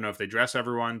 I don't know if they dress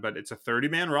everyone, but it's a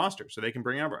 30-man roster, so they can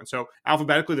bring everyone. So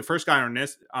alphabetically, the first guy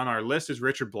on our list is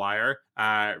Richard Blyer.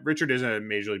 Richard is a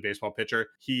Major League Baseball pitcher.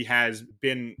 He has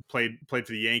played for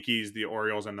the Yankees, the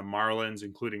Orioles, and the Marlins,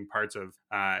 including parts of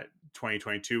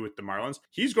 2022 with the Marlins.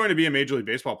 He's going to be a Major League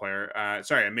Baseball player.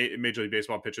 A Major League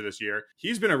Baseball pitcher this year.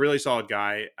 He's been a really solid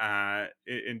guy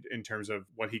in terms of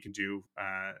what he can do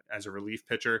as a relief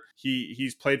pitcher.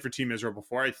 He's played for Team Israel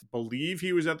before. I believe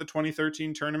he was at the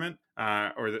 2013 tournament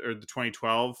or the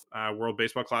 2012 World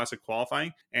Baseball Classic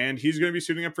qualifying, and he's going to be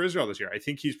suiting up for Israel this year. I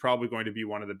think he's probably going to be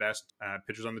one of the best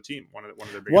pitchers on the team. One of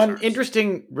their biggest stars.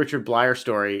 Interesting Richard Blyer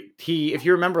story. If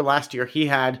you remember last year, he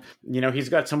had he's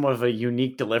got somewhat of a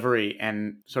unique delivery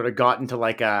and sort of got into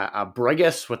like a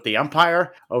brigus with the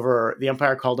umpire. The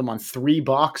umpire called him on 3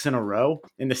 balks in a row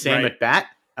in the same at bat.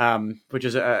 Which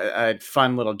is a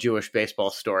fun little Jewish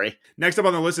baseball story. Next up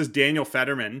on the list is Daniel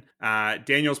Fetterman.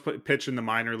 Daniel's pitched in the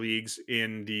minor leagues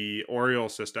in the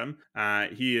Orioles system.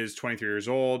 He is 23 years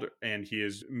old, and he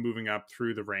is moving up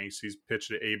through the ranks. He's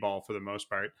pitched at A-ball for the most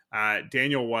part.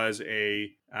 Daniel was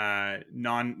a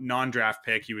non-draft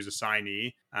pick. He was a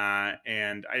signee,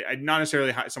 and I not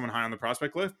necessarily someone high on the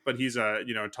prospect list, but he's a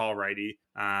tall righty,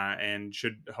 and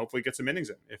should hopefully get some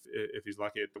innings in if he's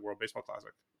lucky at the World Baseball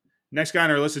Classic. Next guy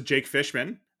on our list is Jake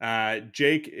Fishman.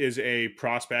 Jake is a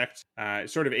prospect,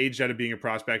 sort of aged out of being a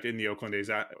prospect in the Oakland A's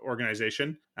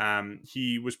organization.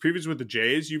 He was previously with the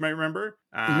Jays, you might remember.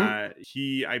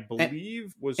 He, I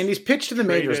believe, and he's pitched to the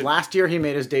majors. Last year, he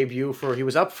made his debut he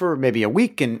was up for maybe a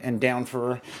week and down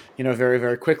for, very,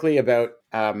 very quickly down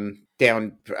from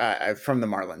the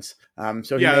Marlins.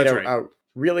 So he made a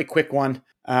really quick one.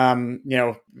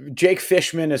 Jake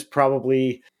Fishman is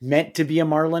probably meant to be a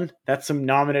Marlin. That's some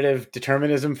nominative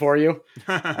determinism for you.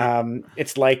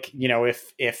 It's like,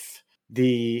 if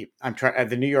the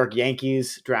New York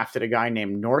Yankees drafted a guy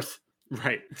named North,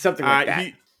 right? Something like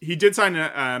that. He did sign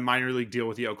a minor league deal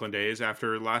with the Oakland A's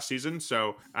after last season,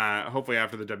 so hopefully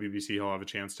after the WBC he'll have a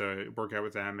chance to work out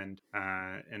with them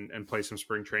and play some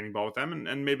spring training ball with them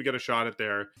and maybe get a shot at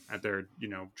their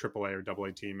AAA or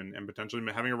AA team and potentially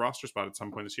having a roster spot at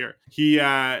some point this year. He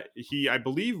I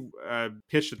believe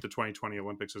pitched at the 2020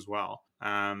 Olympics as well.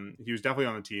 He was definitely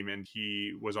on the team, and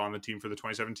he was on the team for the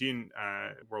 2017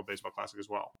 World Baseball Classic as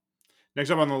well. Next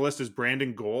up on the list is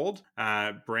Brandon Gold.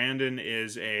 Brandon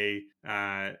is a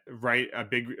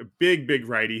big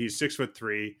righty. He's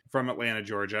 6'3" from Atlanta,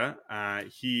 Georgia.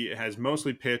 He has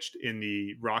mostly pitched in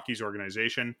the Rockies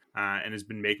organization and has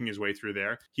been making his way through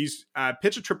there. He's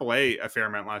pitched at AAA a fair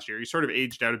amount last year. He sort of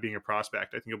aged out of being a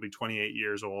prospect. I think he'll be 28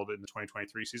 years old in the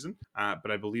 2023 season,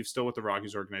 but I believe still with the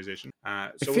Rockies organization.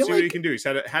 So we'll see what he can do. He's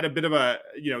had a bit of a,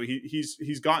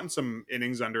 he's gotten some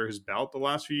innings under his belt the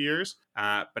last few years,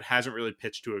 but hasn't really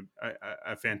pitched to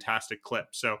a fantastic clip.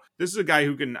 So this is a guy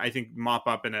who can, I think, mop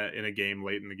up in a game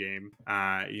late in the game.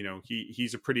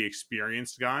 He's a pretty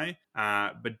experienced guy,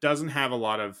 but doesn't have a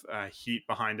lot of heat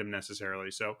behind him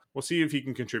necessarily. So we'll see if he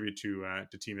can contribute to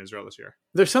Team Israel this year.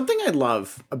 There's something I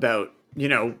love about,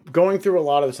 going through a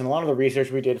lot of this and a lot of the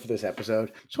research we did for this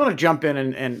episode. Just want to jump in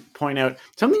and point out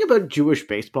something about Jewish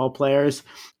baseball players.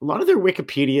 A lot of their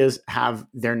Wikipedias have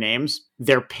their names,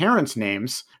 their parents'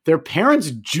 names, their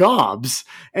parents' jobs,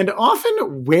 and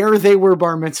often where they were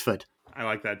bar mitzvahed. I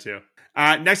like that too.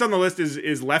 Next on the list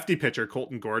is lefty pitcher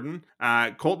Colton Gordon.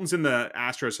 Colton's in the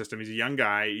Astros system. He's a young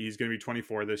guy. He's going to be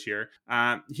 24 this year.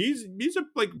 He's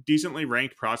a decently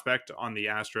ranked prospect on the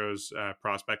Astros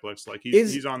prospect list.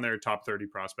 He's on their top 30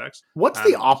 prospects. What's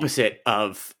the opposite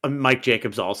of a Mike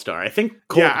Jacobs All-Star? I think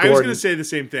I was going to say the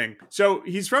same thing. So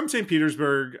he's from St.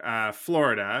 Petersburg,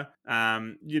 Florida.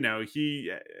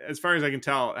 He, as far as I can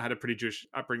tell, had a pretty Jewish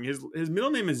upbringing. His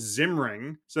middle name is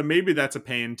Zimring, so maybe that's a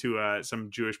pain to some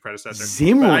Jewish predecessor.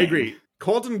 Zimring. But I agree.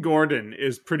 Colton Gordon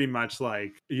is pretty much I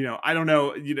don't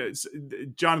know,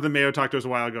 Jonathan Mayo talked to us a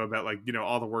while ago about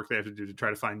all the work they have to do to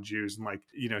try to find Jews,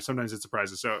 and sometimes it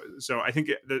surprises. So I think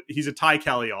he's a Ty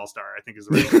Kelly All-Star, I think is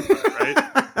the right word for it,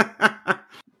 right?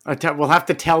 We'll have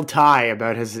to tell Ty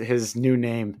about his new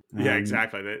name. Yeah,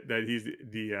 exactly. That he's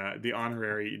the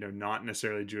honorary, not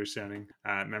necessarily Jewish sounding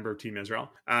member of Team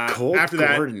Israel. After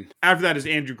that is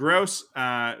Andrew Gross,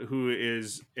 who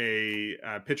is a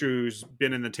pitcher who's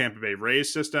been in the Tampa Bay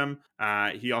Rays system.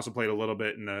 He also played a little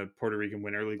bit in the Puerto Rican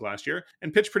Winter League last year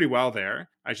and pitched pretty well there,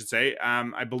 I should say.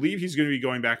 I believe he's going to be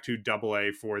going back to AA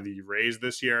for the Rays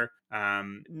this year.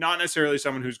 Not necessarily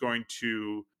someone who's going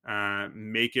to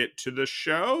make it to the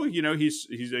show.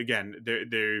 He's again,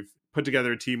 they've put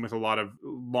together a team with a lot of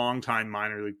longtime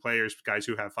minor league players, guys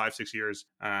who have 5-6 years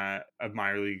of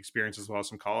minor league experience as well as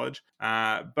some college.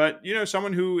 But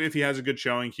someone who, if he has a good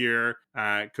showing here,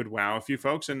 could wow a few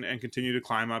folks and continue to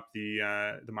climb up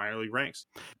the minor league ranks.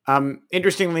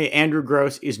 Interestingly, Andrew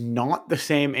Gross is not the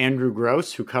same Andrew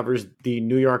Gross who covers the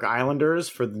New York Islanders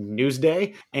for the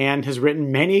Newsday and has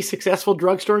written many successful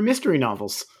drugstore mystery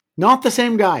novels. Not the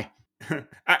same guy.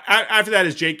 After that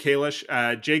is Jake Kalish.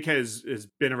 Jake has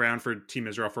been around for Team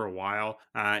Israel for a while.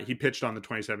 He pitched on the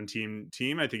 2017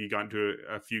 team. I think he got into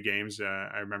a few games.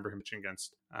 I remember him pitching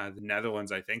against the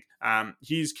Netherlands, I think.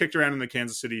 He's kicked around in the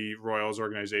Kansas City Royals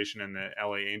organization and the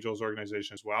LA Angels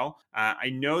organization as well. I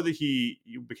know that he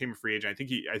became a free agent.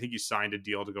 I think he signed a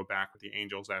deal to go back with the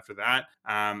Angels after that.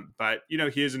 But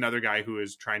he is another guy who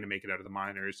is trying to make it out of the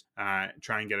minors,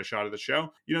 try and get a shot at the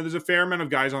show. There's a fair amount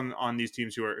of guys on these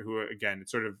teams who are again,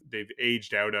 it's sort of, they've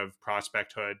aged out of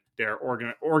prospecthood. They're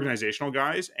organizational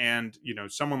guys, and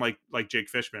someone like Jake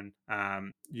Fishman,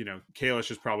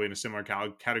 Kalish is probably in a similar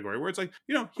category where it's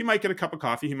he might get a cup of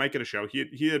coffee, he might get a show.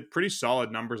 He had pretty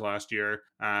solid numbers last year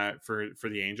for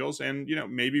the Angels, and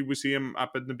maybe we see him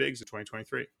up in the bigs in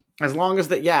 2023. As long as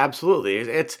that, yeah, absolutely.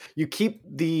 It's you keep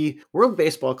the World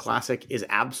Baseball Classic is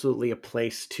absolutely a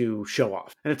place to show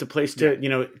off, and it's a place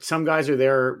to some guys are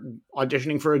there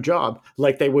auditioning for a job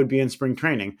like they would be in spring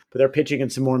training, but they're pitching in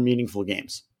some more meaningful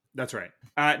games. That's right.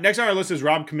 Next on our list is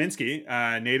Rob Kaminsky,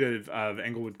 native of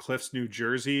Englewood Cliffs, New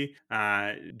Jersey,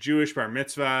 Jewish bar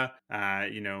mitzvah.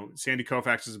 Sandy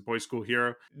Koufax is a boys' school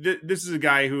hero. This is a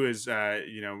guy who is,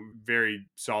 very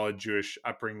solid Jewish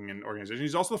upbringing and organization.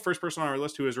 He's also the first person on our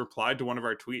list who has replied to one of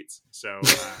our tweets. So,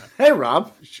 hey,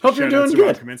 Rob, hope you're doing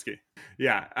good. Rob Kaminsky.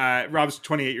 Yeah, Rob's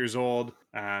 28 years old.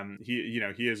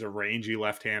 He is a rangy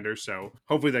left-hander, so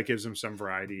hopefully that gives him some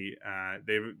variety.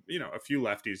 They've, a few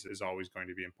lefties is always going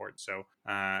to be important. So,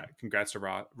 congrats to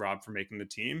Rob for making the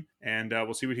team, and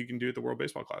we'll see what he can do at the World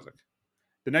Baseball Classic.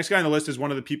 The next guy on the list is one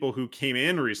of the people who came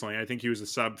in recently. I think he was a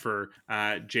sub for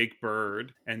Jake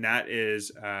Bird, and that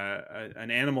is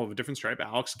an animal of a different stripe,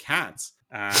 Alex Katz.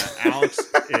 Alex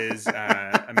is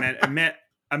a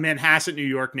Manhasset, New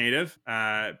York native.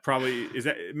 Probably is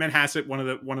that Manhasset one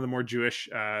of the more Jewish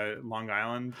Long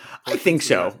Island? I think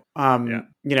so.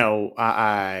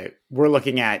 Yeah. We're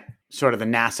looking at sort of the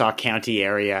Nassau County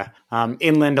area,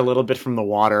 inland a little bit from the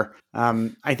water.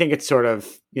 I think it's sort of,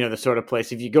 the sort of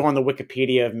place, if you go on the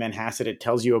Wikipedia of Manhasset, it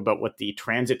tells you about what the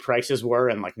transit prices were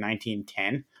in like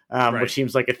 1910, Right. which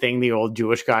seems like a thing the old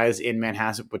Jewish guys in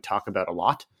Manhasset would talk about a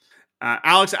lot.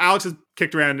 Alex has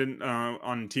kicked around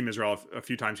on Team Israel a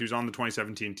few times. He was on the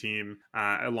 2017 team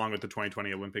along with the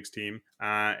 2020 Olympics team,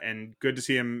 and good to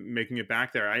see him making it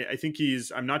back there. I think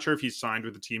I'm not sure if he's signed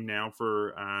with the team now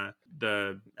for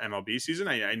the MLB season.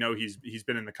 I know he's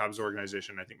been in the Cubs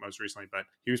organization, I think most recently, but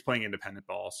he was playing independent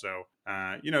ball. So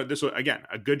this will, again,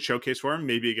 a good showcase for him.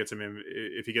 Maybe it gets him in,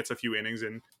 if he gets a few innings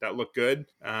in that look good.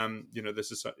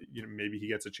 This is maybe he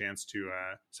gets a chance to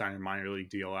sign a minor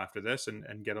league deal after this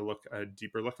and get a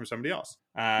deeper look from somebody else.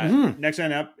 Next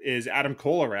line up is Adam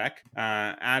Kolarek.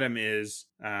 Adam is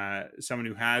someone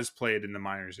who has played in the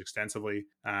minors extensively.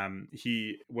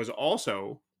 He was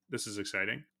also, this is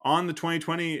exciting, on the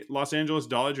 2020 Los Angeles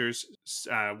Dodgers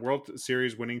World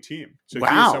Series winning team. So wow.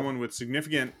 He is someone with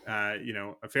significant, a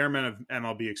fair amount of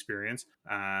MLB experience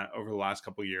over the last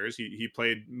couple of years. He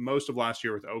played most of last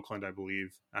year with Oakland, I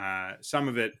believe. Some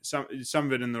of it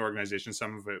in the organization,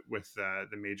 some of it with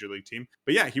the major league team.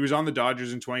 But yeah, he was on the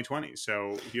Dodgers in 2020 .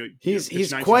 So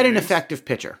he's quite an effective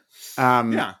pitcher.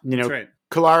 That's right.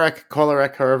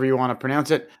 Kolarek, however you want to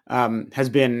pronounce it, has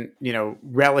been,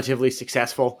 relatively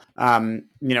successful.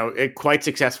 Quite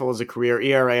successful as a career.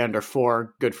 ERA under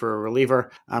 4, good for a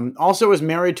reliever. Also is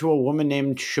married to a woman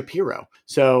named Shapiro.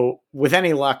 So with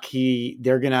any luck,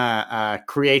 they're gonna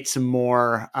create some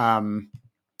more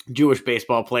Jewish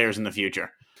baseball players in the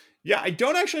future. Yeah, I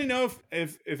don't actually know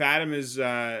if Adam is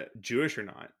Jewish or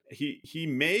not. He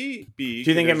may be.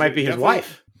 Do you think it might be his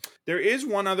wife? There is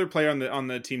one other player on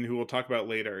the team who we'll talk about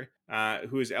later,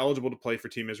 who is eligible to play for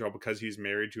Team Israel because he's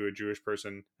married to a Jewish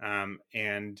person.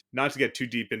 And not to get too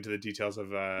deep into the details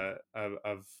of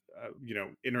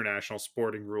international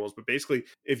sporting rules, but basically,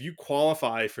 if you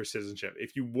qualify for citizenship,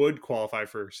 if you would qualify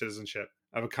for citizenship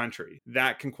of a country,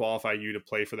 that can qualify you to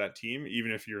play for that team,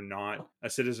 even if you're not a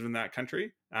citizen in that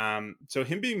country. So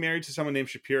him being married to someone named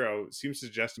Shapiro seems to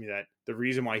suggest to me that the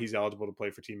reason why he's eligible to play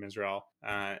for Team Israel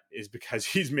is because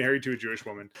he's married to a Jewish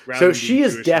woman. So she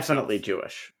is definitely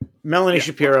Jewish. Melanie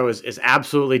Shapiro is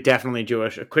absolutely definitely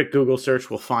Jewish. A quick Google search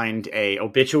will find a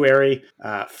obituary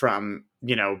from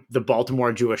the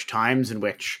Baltimore Jewish Times in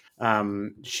which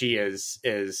she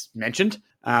is mentioned.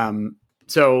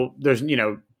 So there's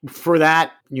for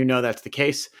that, that's the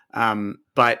case.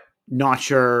 But not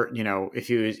sure, if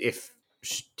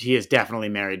he is definitely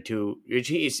married to,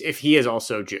 if he is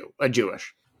also a Jew.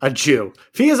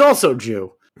 If he is also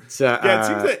Jew. So,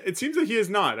 it seems that he is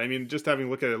not. I mean, just having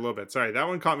looked at it a little bit. Sorry, that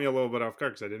one caught me a little bit off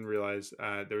guard because I didn't realize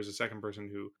there was a second person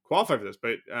who qualified for this.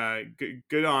 But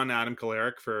good on Adam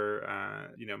Kolarek for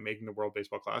making the World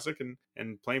Baseball Classic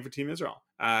and playing for Team Israel.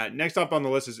 Next up on the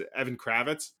list is Evan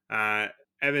Kravitz.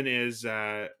 Evan is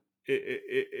a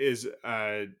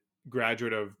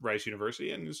graduate of Rice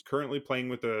University and is currently playing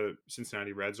with the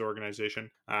Cincinnati Reds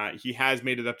organization. He has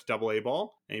made it up to AA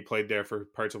ball, and he played there for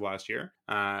parts of last year.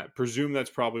 Presume that's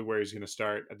probably where he's going to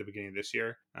start at the beginning of this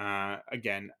year.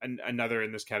 Again, another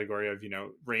in this category of,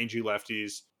 rangy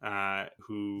lefties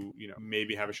who,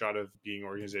 maybe have a shot of being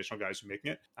organizational guys who are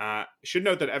making it. Should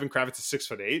note that Evan Kravitz is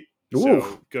 6'8".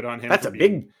 So good on him. That's a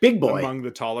big boy among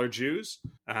the taller Jews.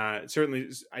 Certainly,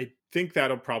 I think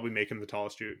that'll probably make him the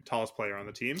tallest player on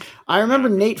the team. I remember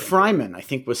Nate Fryman, I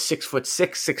think, was 6'6",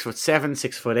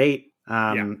 6'7",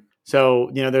 6'8". So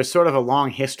there's sort of a long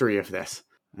history of this.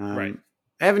 Right.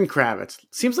 Evan Kravitz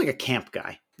seems like a camp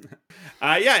guy.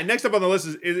 Next up on the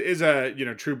list is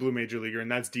a true blue major leaguer,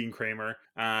 and that's Dean Kramer.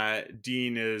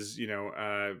 Dean is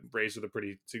raised with a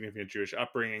pretty significant Jewish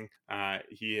upbringing.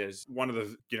 He is one of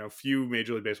the few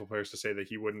Major League Baseball players to say that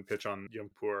he wouldn't pitch on Yom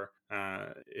Kippur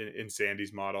in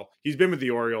Sandy's model. He's been with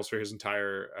the Orioles for his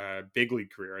entire big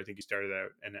league career. I think he started out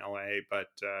in LA, but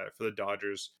for the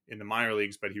Dodgers in the minor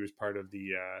leagues. But he was part of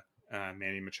the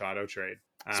Manny Machado trade.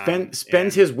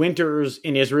 Spends his winters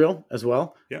in Israel as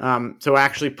well. Yeah. So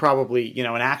actually probably, an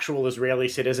actual Israeli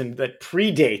citizen that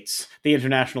predates the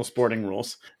international sporting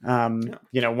rules. One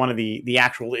of the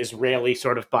actual Israeli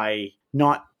sort of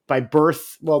not by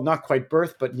birth, well, not quite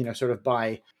birth, but, sort of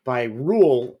by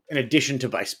rule in addition to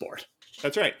by sport.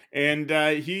 That's right. And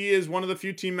he is one of the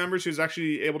few team members who's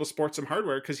actually able to sport some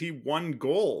hardware because he won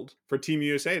gold for Team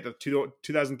USA at the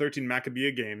 2013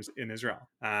 Maccabiah Games in Israel.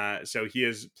 So he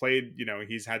has played,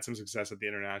 he's had some success at the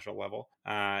international level.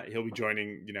 He'll be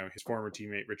joining, his former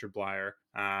teammate, Richard Blyer.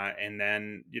 And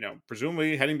then,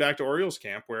 presumably heading back to Orioles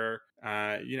camp where,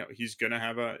 he's going to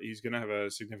have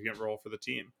a significant role for the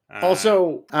team.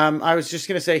 Also, I was just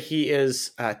going to say he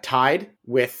is tied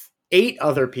with 8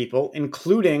 other people,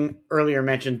 including earlier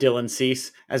mentioned Dylan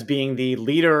Cease, as being the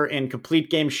leader in complete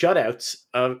game shutouts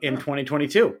in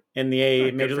 2022 in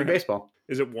the Major League Baseball.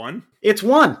 Is it 1? It's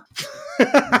 1.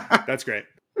 That's great.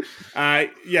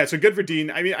 So good for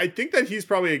Dean. I mean, I think that he's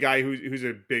probably a guy who's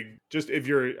a big, just if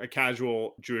you're a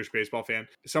casual Jewish baseball fan,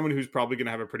 someone who's probably going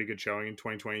to have a pretty good showing in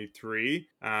 2023.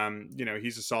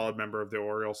 He's a solid member of the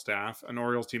Orioles staff, an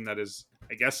Orioles team that is,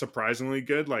 I guess, surprisingly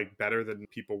good, like better than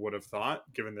people would have thought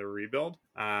given their rebuild.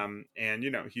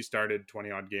 He started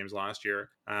 20 odd games last year.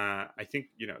 I think,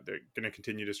 they're going to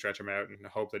continue to stretch him out and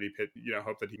hope that he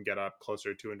can get up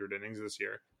closer to 200 innings this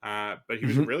year. But he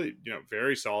was a really,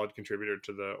 very solid contributor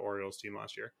to the Orioles team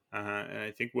last year. And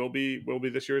I think will be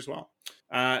this year as well.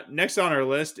 Next on our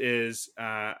list is,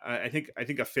 I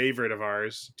think a favorite of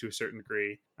ours to a certain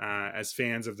degree, as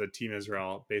fans of the Team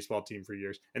Israel baseball team for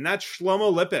years. And that's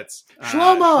Shlomo Lipitz.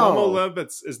 Shlomo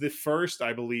Lipitz is the first,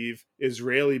 I believe,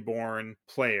 Israeli-born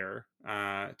player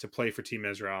to play for Team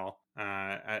Israel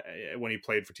when he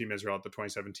played for Team Israel at the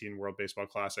 2017 World Baseball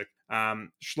Classic.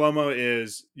 Shlomo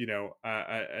is,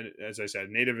 as I said,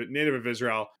 native of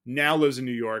Israel, now lives in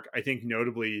New York. I think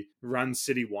notably runs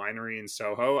City Winery in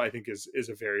Soho. I think is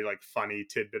a very funny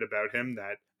tidbit about him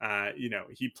that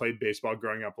he played baseball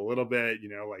growing up a little bit,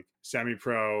 like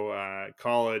semi-pro,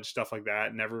 college, stuff like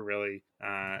that. Never really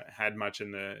had much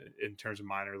in terms of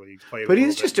minor leagues. But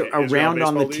he's just around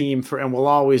on the team and will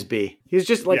always be. He's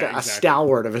just a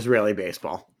stalwart of Israeli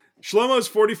baseball. Shlomo's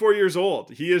 44 years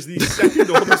old. He is the second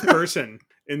oldest person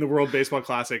in the World Baseball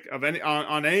Classic of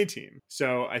on any team.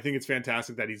 So I think it's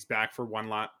fantastic that he's back for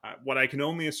what I can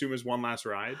only assume is one last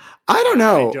ride. I don't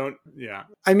know.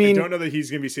 I don't know that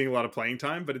he's going to be seeing a lot of playing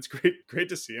time, but it's great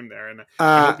to see him there. And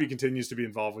I hope he continues to be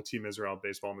involved with Team Israel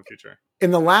baseball in the future.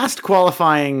 In the last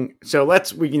qualifying, so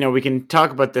we can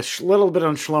talk about this little bit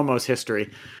on Shlomo's history.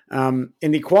 In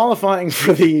the qualifying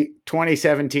for the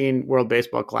 2017 World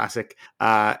Baseball Classic,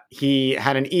 he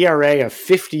had an ERA of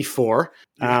 54.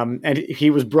 And he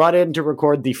was brought in to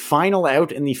record the final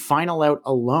out and the final out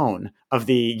alone of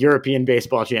the European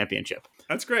Baseball Championship.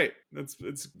 That's great. That's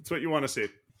what you want to see.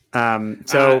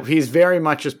 So he's very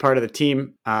much as part of the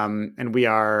team. And we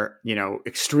are,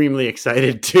 extremely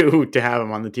excited to have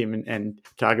him on the team and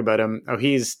talk about him. Oh,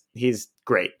 he's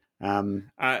great.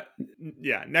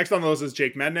 Next on the list is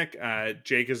Jake Mednick.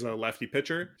 Jake is a lefty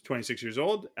pitcher, 26 years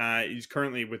old. He's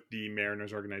currently with the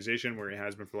Mariners organization where he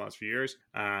has been for the last few years.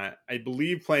 I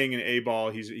believe playing in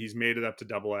A-ball, he's made it up to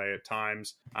AA at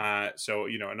times. So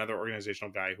another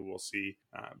organizational guy who we'll see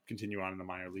continue on in the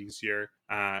minor leagues here.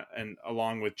 And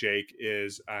along with Jake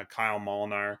is Kyle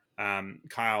Molinar.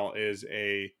 Kyle is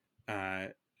a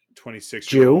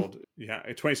 26-year-old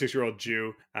a 26-year-old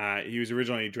Jew. He was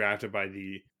originally drafted by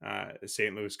the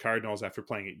St. Louis Cardinals after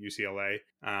playing at UCLA,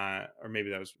 or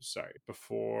maybe that was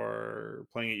before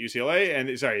playing at UCLA. And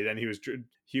then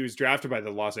he was drafted by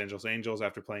the Los Angeles Angels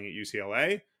after playing at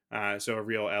UCLA. So a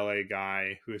real LA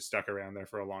guy who has stuck around there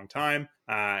for a long time.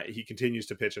 He continues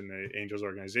to pitch in the Angels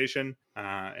organization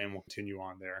and will continue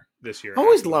on there this year. I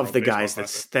always love the guys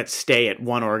that stay at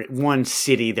one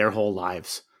city their whole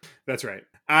lives. That's right.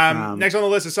 Next on the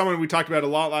list is someone we talked about a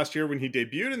lot last year when he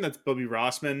debuted, and that's Bubby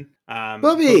Rossman.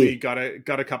 Bubby got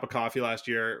a cup of coffee last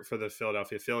year for the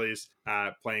Philadelphia Phillies,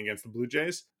 playing against the Blue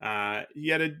Jays. He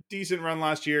had a decent run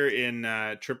last year in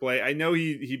AAA. I know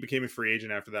he became a free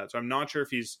agent after that, so I'm not sure if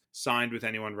he's signed with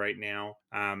anyone right now.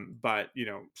 But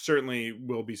certainly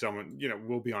will be someone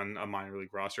will be on a minor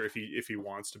league roster if he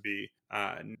wants to be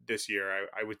this year.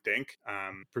 I would think,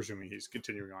 presuming he's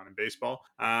continuing on in baseball.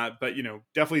 But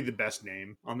definitely the best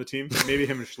name on the team. Maybe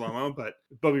him and Shlomo, but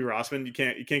Bubby Rossman, you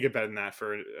can't get better than that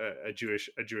for a Jewish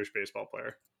baseball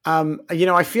player.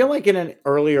 I feel like in an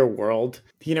earlier world,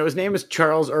 his name is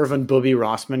Charles Irvin Bubby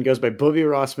Rossman, goes by Bubby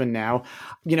Rossman now.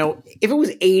 If it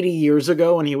was 80 years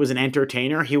ago and he was an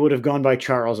entertainer, he would have gone by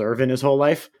Charles Irvin his whole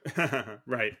life.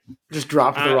 Right. Just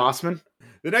dropped the Rossman.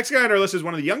 The next guy on our list is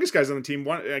one of the youngest guys on the team,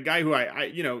 a guy who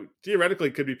I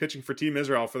theoretically could be pitching for Team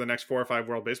Israel for the next 4 or 5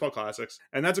 World Baseball Classics,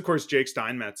 and that's of course Jake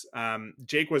Steinmetz.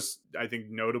 Jake was, I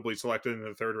think, notably selected in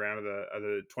the 3rd round of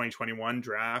the 2021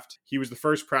 draft. He was the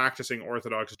first practicing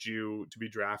Orthodox Jew to be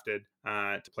drafted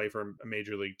to play for a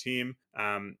major league team.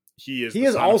 he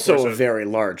is also a very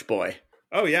large boy.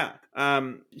 Oh, yeah.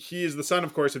 He is the son,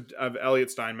 of course, of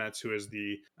Elliot Steinmetz, who is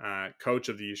the coach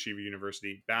of the Yeshiva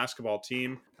University basketball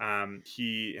team.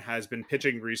 He has been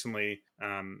pitching recently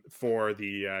for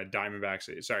the Diamondbacks,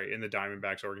 in the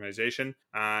Diamondbacks organization.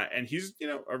 And he's,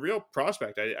 a real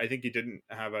prospect. I think he didn't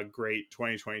have a great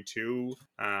 2022,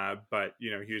 but,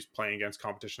 he was playing against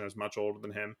competition that was much older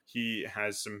than him. He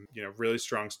has some, really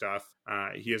strong stuff.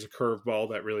 He has a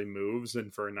curveball that really moves.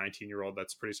 And for a 19-year-old,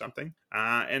 that's pretty something.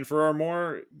 And for our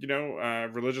more,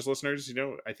 religious listeners,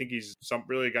 I think he's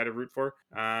really a guy to root for.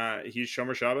 He's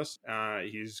Shomer Shabbos.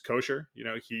 He's kosher.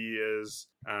 He is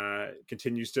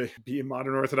continues to be a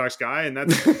modern Orthodox guy, and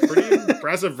that's pretty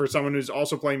impressive for someone who's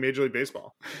also playing Major League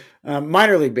Baseball.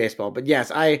 Minor League Baseball, but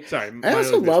yes, I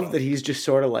also love that he's just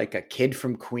sort of like a kid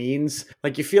from Queens.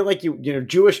 Like you feel like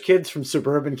Jewish kids from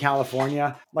suburban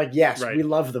California. Like, yes, we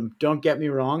love them. Don't get me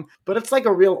wrong, but it's like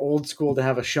a real old school to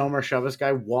have a Shomer Shabbos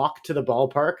guy walk to the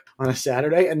ballpark on a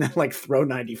Saturday and then like throw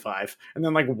 95 and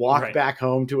then like walk back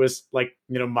home to his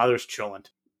mother's cholent.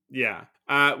 Yeah.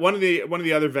 One of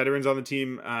the other veterans on the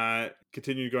team,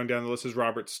 continuing going down the list, is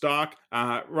Robert Stock.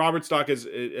 Robert Stock has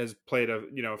played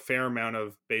a fair amount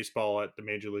of baseball at the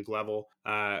major league level,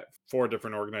 4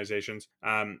 different organizations.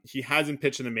 He hasn't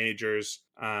pitched in the majors,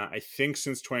 I think,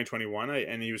 since 2021,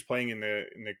 and he was playing in the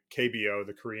KBO,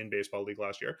 the Korean Baseball League,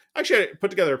 last year. Actually, I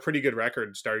put together a pretty good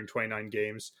record, starting 29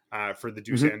 games for the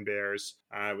Doosan Bears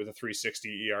with a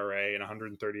 3.60 ERA and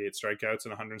 138 strikeouts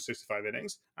and 165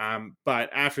 innings. But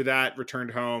after that,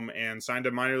 returned home and signed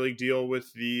a minor league deal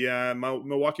with the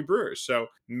Milwaukee Brewers. So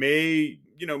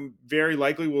very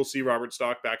likely we'll see Robert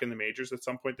Stock back in the majors at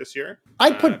some point this year.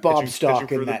 I'd put Bob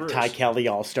Stock in that Ty Kelly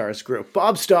All-Stars group.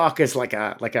 Bob Stock is like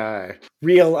a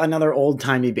real, another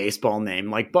old-timey baseball name.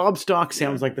 Like Bob Stock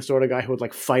sounds like the sort of guy who would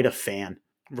like fight a fan.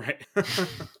 Right.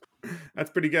 That's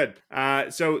pretty good.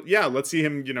 So yeah, let's see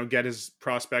him, get his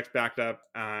prospects backed up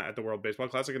at the World Baseball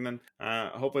Classic, and then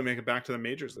hopefully make it back to the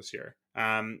majors this year.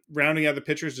 Rounding out the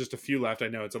pitchers, just a few left. I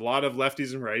know it's a lot of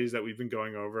lefties and righties that we've been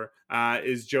going over.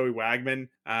 Is Joey Wagman.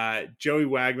 Joey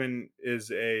Wagman is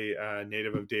a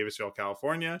native of Davisville,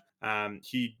 California.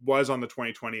 He was on the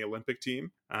 2020 Olympic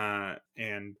team,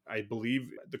 and I believe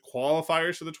the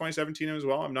qualifiers for the 2017 as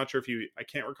well. I'm not sure I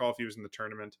can't recall if he was in the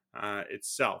tournament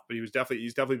itself, but he's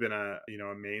definitely been a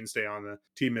mainstay on the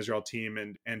Team Israel team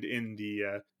and in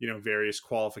the various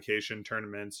qualification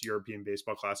tournaments, European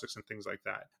Baseball Classics, and things like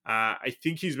that. I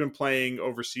think he's been playing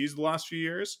overseas the last few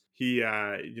years. He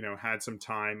had some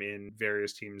time in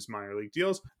various teams' minor league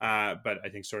deals, but I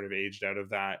think sort of aged out of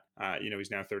that. He's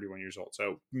now 31 years old,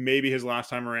 so maybe his last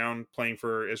time around playing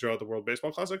for Israel at the World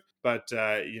Baseball Classic. But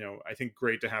I think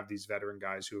great to have these veteran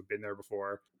guys who have been there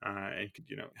before and could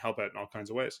help out in all kinds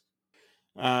of ways.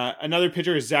 Another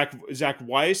pitcher is Zach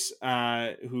Weiss,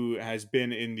 who has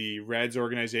been in the Reds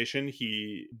organization.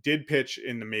 He did pitch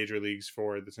in the major leagues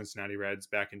for the Cincinnati Reds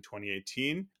back in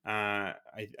 2018,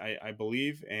 I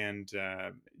believe, and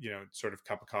sort of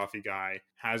cup of coffee guy.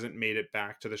 Hasn't made it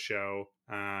back to the show.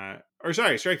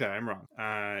 Strike that. I'm wrong.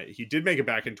 He did make it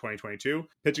back in 2022,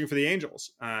 pitching for the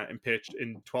Angels, and pitched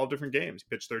in 12 different games.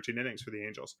 He pitched 13 innings for the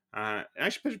Angels.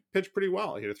 Actually pitched pretty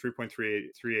well. He had a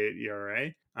 3.38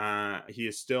 ERA. He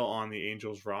is still on the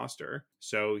Angels roster,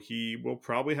 so he will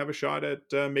probably have a shot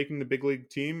at making the big league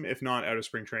team, if not out of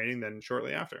spring training, then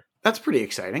shortly after. That's pretty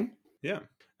exciting. Yeah.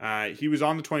 He was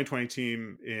on the 2020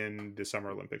 team in the Summer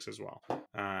Olympics as well.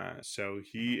 So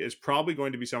he is probably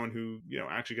going to be someone who,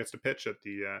 actually gets to pitch at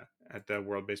the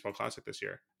World Baseball Classic this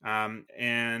year.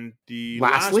 And the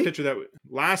last pitcher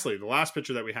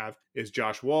that we have is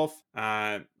Josh Wolf.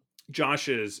 Josh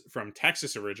is from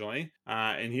Texas originally,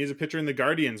 and he is a pitcher in the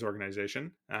Guardians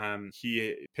organization.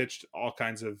 He pitched all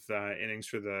kinds of innings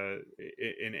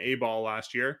in A-ball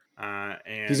last year.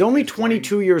 And he's only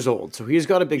 22 years old, so he's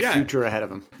got a big future ahead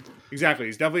of him. Exactly.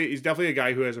 He's definitely a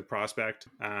guy who has a prospect,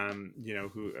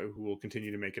 who will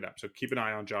continue to make it up. So keep an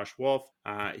eye on Josh Wolf.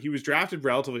 He was drafted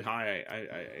relatively high.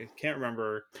 I can't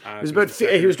remember. He was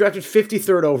drafted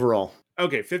 53rd overall.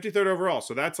 Okay, 53rd overall.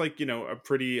 So that's a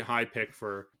pretty high pick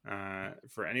for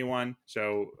anyone.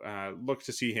 So look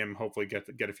to see him hopefully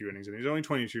get a few innings. And he's only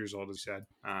 22 years old, as you said.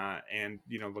 And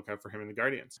look out for him in the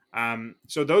Guardians.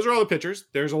 So those are all the pitchers.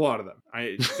 There's a lot of them.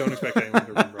 I don't expect anyone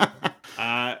to remember.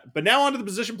 But now on to the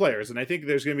position players, and I think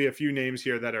there's going to be a few names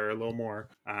here that are a little more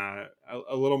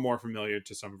familiar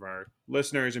to some of our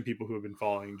listeners and people who have been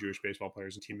following Jewish baseball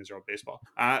players and Team Israel baseball.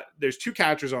 There's two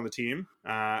catchers on the team.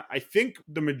 I think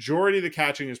the majority of the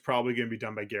catching is probably going to be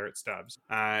done by Garrett Stubbs.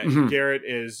 Garrett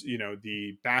is,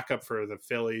 the backup for the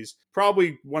Phillies,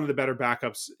 probably one of the better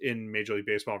backups in Major League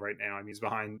Baseball right now. I mean, he's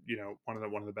behind,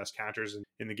 one of the best catchers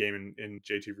in the game in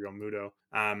JT Realmuto.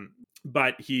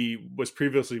 But he was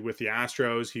previously with the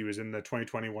Astros. He was in the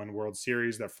 2021 World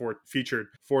Series that featured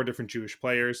 4 different Jewish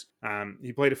players.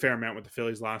 He played a fair amount with the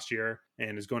Phillies last year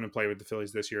and is going to play with the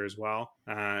Phillies this year as well.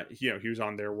 He was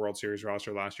on their World Series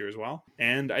roster last year as well.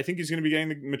 And I think he's going to be getting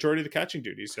the majority of the catching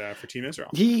duties for Team Israel.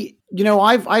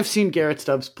 I've seen Garrett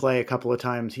Stubbs play a couple of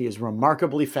times. He is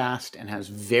remarkably fast and has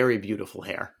very beautiful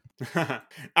hair.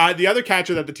 The other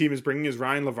catcher that the team is bringing is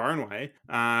Ryan Lavarnway.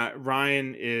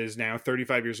 Ryan is now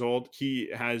 35 years old. He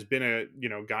has been a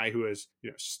guy who has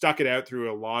stuck it out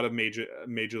through a lot of major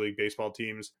league baseball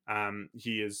teams.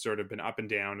 He has sort of been up and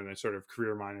down in a sort of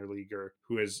career minor leaguer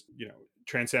who has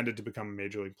transcended to become a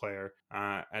major league player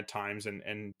at times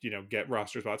and get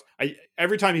roster spots.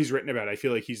 Every time he's written about it, I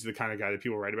feel like he's the kind of guy that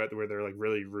people write about where they're like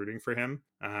really rooting for him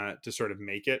to sort of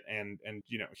make it, and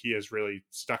he has really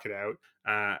stuck it out.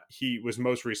 He was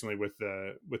most recently with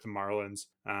the Marlins,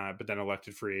 but then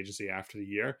elected free agency after the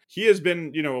year. He has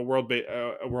been a World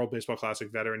Baseball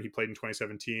Classic veteran. He played in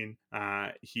 2017.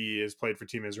 He has played for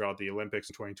Team Israel at the Olympics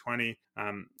in 2020.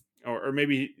 Or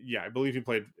maybe, I believe he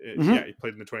played. He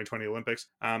played in the 2020 Olympics.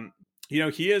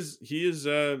 He is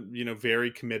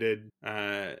very committed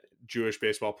Jewish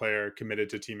baseball player,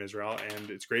 committed to Team Israel, and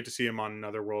it's great to see him on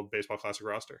another World Baseball Classic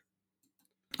roster.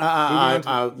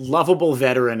 A lovable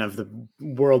veteran of the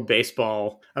World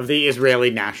Baseball, of the Israeli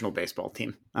national baseball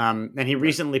team. And he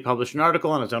recently published an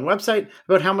article on his own website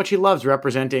about how much he loves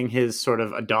representing his sort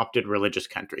of adopted religious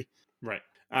country. Right.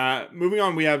 Moving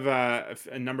on, we have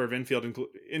a number of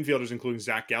infielders, including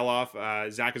Zach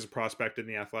Geloff. Zach is a prospect in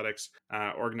the Athletics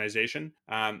organization.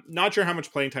 Not sure how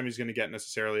much playing time he's going to get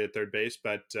necessarily at third base,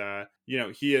 but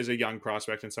he is a young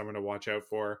prospect and someone to watch out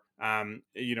for. On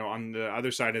the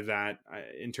other side of that,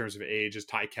 in terms of age, is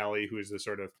Ty Kelly, who is the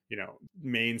sort of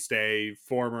mainstay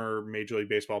former Major League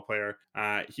Baseball player.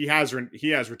 He has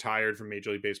retired from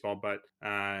Major League Baseball, but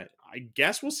I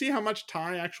guess we'll see how much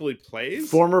Ty actually plays.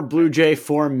 Former Blue Jay,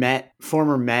 former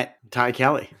Met Ty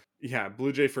Kelly. Yeah,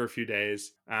 Blue Jay for a few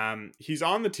days. He's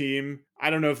on the team. I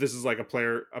don't know if this is like a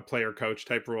player coach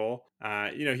type role.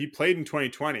 He played in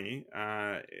 2020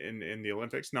 in the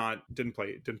Olympics. Didn't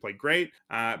play great,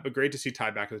 but great to see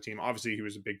Ty back at the team. Obviously, he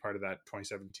was a big part of that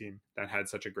 2017 team that had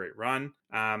such a great run.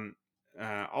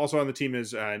 Also on the team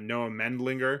is Noah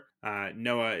Mendlinger.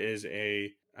 Noah is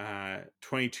a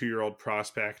 22-year-old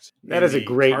prospect. That is a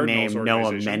great name,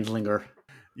 Noah Mendlinger.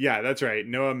 Yeah, that's right.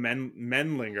 Noah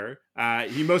Mendlinger.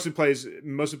 He mostly plays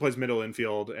middle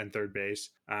infield and third base.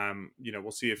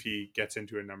 We'll see if he gets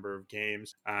into a number of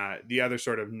games. The other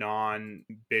sort of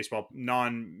non-baseball,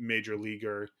 non-major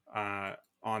leaguer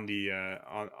on the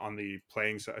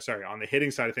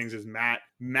hitting side of things is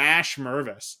Mash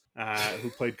Mervis, who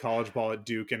played college ball at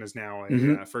Duke and is now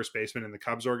a first baseman in the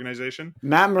Cubs organization.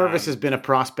 Matt Mervis has been a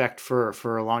prospect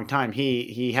for a long time.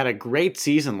 He had a great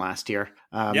season last year.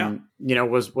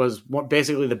 Was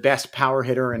basically the best power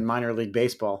hitter in minor league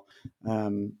baseball.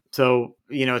 So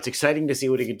it's exciting to see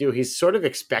what he could do. He's sort of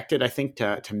expected, I think,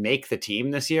 to make the team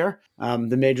this year,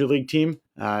 the major league team.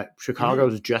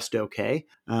 Chicago's just okay,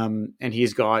 and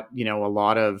he's got a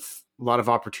lot of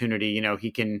opportunity.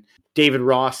 David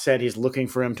Ross said he's looking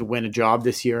for him to win a job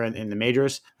this year in the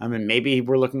majors. And maybe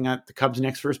we're looking at the Cubs'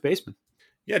 next first baseman.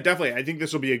 Yeah, definitely. I think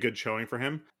this will be a good showing for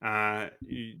him. I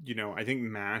think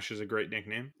Mash is a great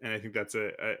nickname, and I think that's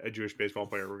a Jewish baseball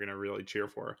player we're going to really cheer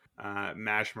for.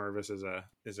 Mash Mervis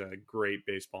is a great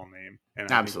baseball name,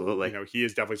 and absolutely, I think, he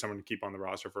is definitely someone to keep on the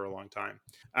roster for a long time.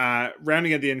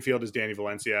 Rounding at the infield is Danny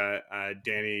Valencia.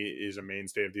 Danny is a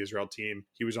mainstay of the Israel team.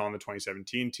 He was on the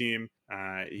 2017 team.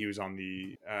 He was on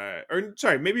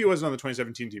maybe he wasn't on the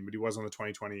 2017 team, but he was on the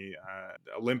 2020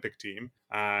 Olympic team.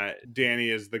 Danny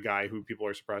is the guy who people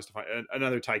are surprised to find,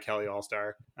 another Ty Kelly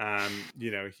All-Star.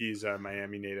 He's a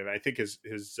Miami native. I think his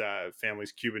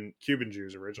family's Cuban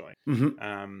Jews originally.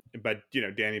 But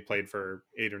Danny played for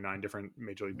 8 or 9 different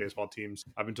Major League Baseball teams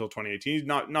up until 2018. He's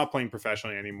not playing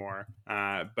professionally anymore,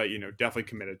 but definitely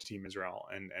committed to Team Israel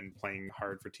and playing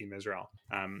hard for Team Israel.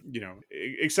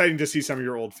 Exciting to see some of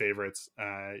your old favorites,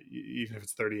 even if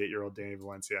it's 38-year-old Danny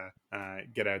Valencia,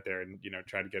 get out there and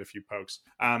try to get a few pokes.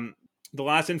 The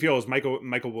last infield is Michael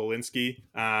Walensky.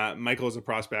 Michael is a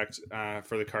prospect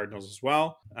for the Cardinals as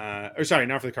well. Or sorry,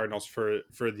 not for the Cardinals, for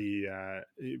the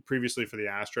previously for the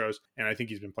Astros, and I think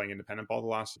he's been playing independent ball the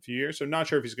last few years. So not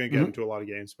sure if he's going to get into a lot of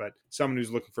games, but someone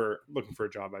who's looking for a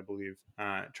job, I believe,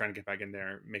 trying to get back in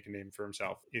there, make a name for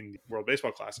himself in the World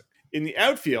Baseball Classic. In the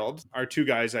outfield are two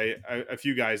guys, a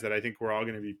few guys that I think we're all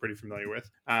going to be pretty familiar with.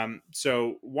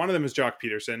 So one of them is Jock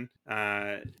Peterson.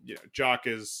 Jock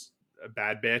is a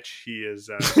bad bitch. He is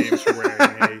famous for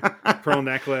wearing a pearl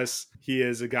necklace. He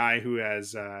is a guy who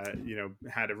has,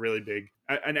 had a really big,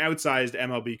 an outsized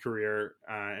MLB career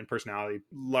and personality,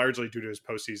 largely due to his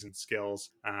postseason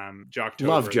skills. Jock,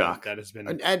 love Jock. That has been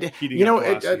heating up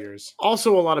the last few years.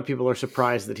 Also, a lot of people are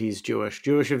surprised that he's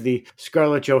Jewish of the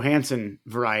Scarlett Johansson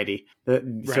variety,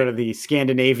 sort of the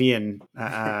Scandinavian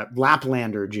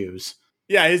Laplander Jews.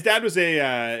 Yeah, his dad was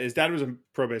a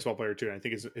pro baseball player too, and I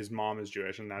think his mom is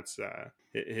Jewish, and that's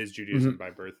his Judaism by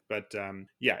birth. But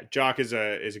Jock is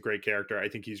a great character. I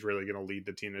think he's really going to lead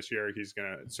the team this year. He's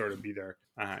going to sort of be their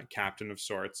captain of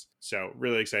sorts. So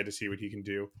really excited to see what he can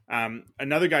do.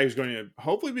 Another guy who's going to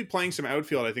hopefully be playing some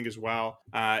outfield, I think, as well,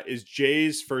 is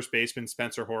Jays first baseman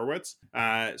Spencer Horwitz.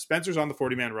 Spencer's on the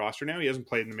 40-man roster now. He hasn't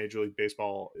played in the Major League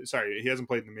Baseball. Sorry, he hasn't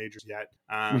played in the majors yet,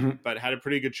 but had a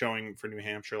pretty good showing for New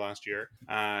Hampshire last year.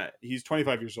 He's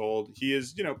 25 years old. He is,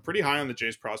 pretty high on the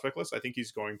Jays prospect list. I think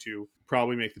he's going to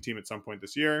probably make the team at some point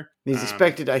this year. He's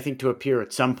expected, I think, to appear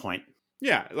at some point.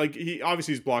 Yeah, like he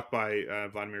obviously is blocked by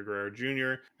Vladimir Guerrero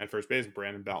Jr. at first base,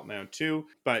 Brandon Belt now too.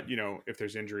 But if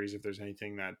there's injuries, if there's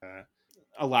anything that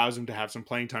allows him to have some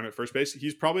playing time at first base,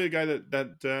 he's probably a guy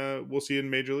that we'll see in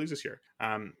major leagues this year.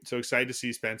 So excited to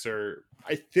see Spencer.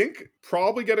 I think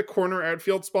probably get a corner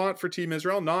outfield spot for Team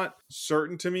Israel. Not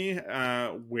certain to me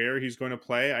where he's going to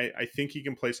play. I think he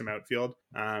can play some outfield.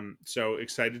 So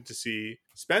excited to see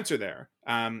Spencer there.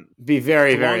 Be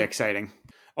very, very exciting.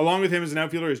 Along with him as an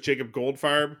outfielder is Jacob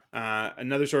Goldfarb,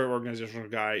 another sort of organizational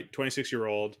guy,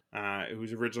 26-year-old,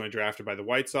 who's originally drafted by the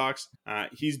White Sox.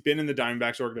 He's been in the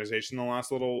Diamondbacks organization the last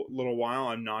little while.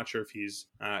 I'm not sure if he's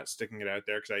sticking it out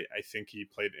there because I think he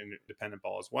played in independent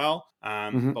ball as well.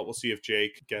 But we'll see if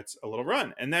Jake gets a little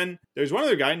run. And then there's one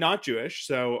other guy, not Jewish,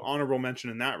 so honorable mention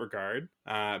in that regard.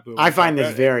 I find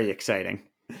this very exciting.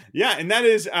 Yeah, and that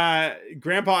is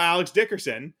Grandpa Alex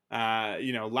Dickerson.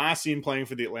 Last seen playing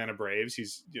for the Atlanta Braves.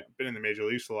 He's been in the major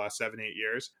leagues for the last 7-8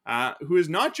 years. Who is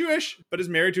not Jewish, but is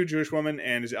married to a Jewish woman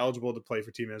and is eligible to play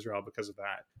for Team Israel because of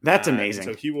that. That's amazing.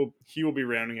 So he will be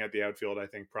rounding out the outfield, I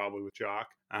think, probably with Jock.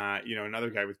 Another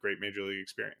guy with great major league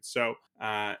experience. So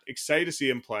excited to see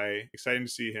him play. Excited to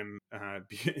see him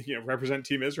represent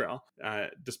Team Israel,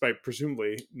 despite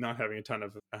presumably not having a ton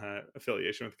of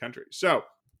affiliation with the country. So.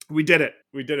 We did it.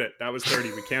 That was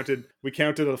 30. We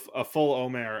counted a full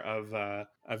Omer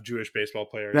of Jewish baseball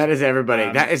players. That is everybody.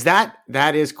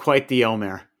 That is quite the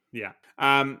Omer. Yeah.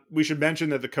 We should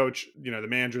mention that the coach, the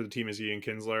manager of the team is Ian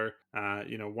Kinsler.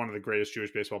 One of the greatest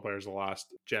Jewish baseball players of the last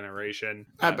generation.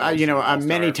 A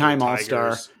many-time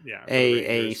All-Star. Yeah,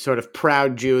 a sort of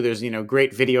proud Jew. There's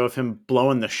great video of him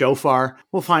blowing the shofar.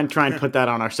 We'll try and put that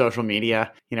on our social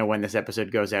media. When this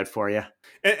episode goes out for you.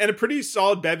 And a pretty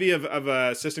solid bevy of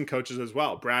assistant coaches as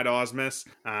well. Brad Osmus,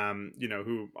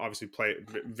 who obviously played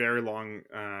very long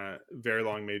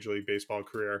Major League Baseball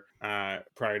career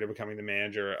prior to becoming the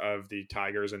manager of the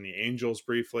Tigers and the Angels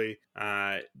briefly.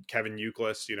 Kevin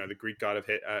Youkilis, the Greek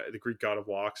god of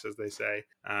walks, as they say.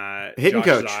 Hitting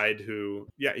Josh coach. Zeid,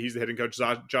 he's the hitting coach.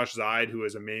 Josh Zeid, who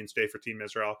is a mainstay for Team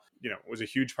Israel, was a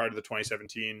huge part of the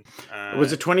 2017. It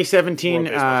was a 2017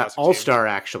 All-Star,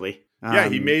 actually. Yeah,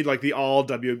 he made like the all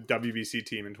WBC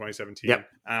team in 2017. Yep.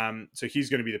 So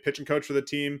he's going to be the pitching coach for the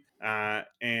team. I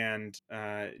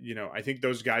think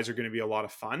those guys are going to be a lot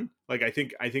of fun. Like I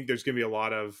think there's going to be a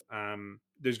lot of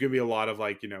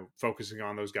focusing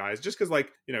on those guys just because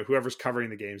whoever's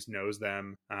covering the games knows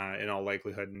them in all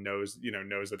likelihood and knows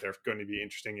that they're going to be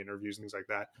interesting interviews and things like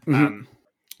that. Mm-hmm.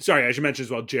 Sorry, I should mention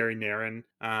as well Jerry Narin,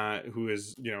 who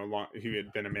is who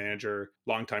had been a manager,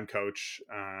 longtime coach,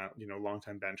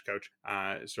 longtime bench coach.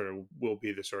 Sort of will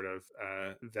be the sort of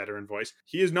veteran voice.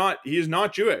 He is not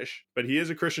Jewish, but he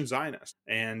is a Christian Zionist,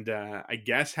 and I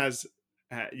guess has.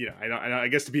 I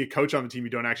guess to be a coach on the team, you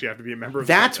don't actually have to be a member of.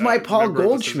 That's my Paul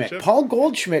Goldschmidt. Paul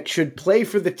Goldschmidt should play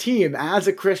for the team as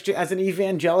a Christian, as an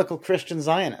evangelical Christian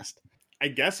Zionist. I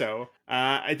guess so.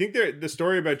 I think the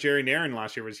story about Jerry Narin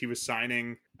last year was he was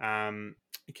signing. I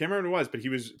can't remember what it was, but he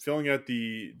was filling out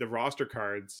the roster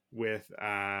cards with.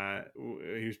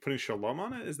 He was putting Shalom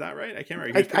on it. Is that right? I can't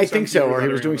remember. I think so, or he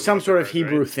was doing some sort of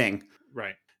Hebrew thing.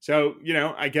 Right. So,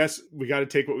 I guess we got to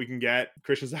take what we can get.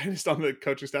 Christian Zionist on the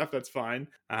coaching staff, that's fine.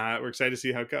 We're excited to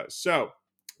see how it goes. So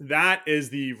that is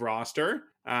the roster.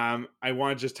 I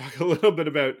want to just talk a little bit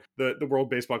about the World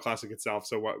Baseball Classic itself,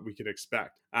 so what we could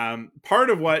expect. Part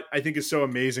of what I think is so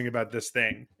amazing about this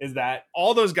thing is that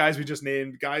all those guys we just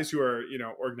named, guys who are,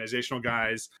 organizational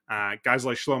guys, guys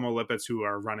like Shlomo Lipitz who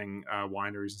are running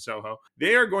wineries in Soho,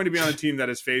 they are going to be on a team that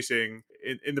is facing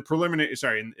in the preliminary,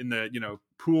 in the,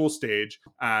 pool stage,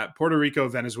 Puerto Rico,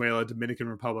 Venezuela, Dominican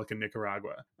Republic, and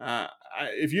Nicaragua.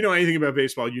 If you know anything about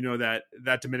baseball, you know that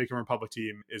Dominican Republic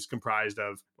team is comprised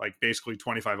of like basically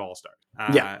 25 all-stars.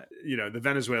 The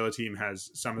Venezuela team has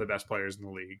some of the best players in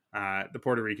the league. The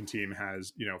Puerto Rican team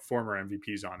has, former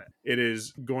MVPs on it. It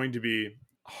is going to be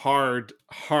hard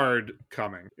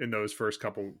coming in those first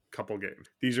couple games.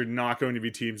 These are not going to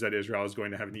be teams that Israel is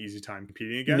going to have an easy time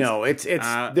competing against. No,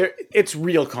 it's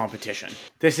real competition.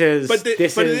 This is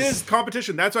it is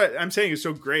competition. That's what I'm saying is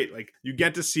so great. Like, you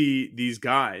get to see these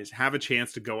guys have a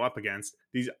chance to go up against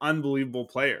these unbelievable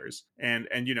players and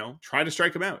try to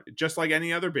strike them out, just like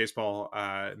any other baseball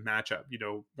matchup.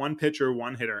 One pitcher,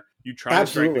 one hitter. You try to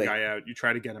strike the guy out. You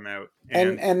try to get him out.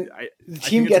 And the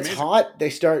team gets hot. They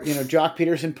start, Jock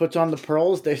Peterson puts on the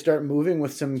pearls. They start moving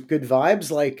with some good vibes.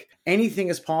 Like, anything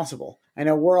is possible. I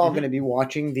know we're all going to be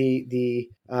watching the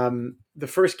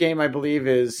first game, I believe,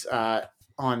 is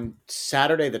on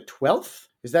Saturday the 12th.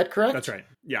 Is that correct? That's right.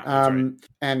 Yeah. That's right.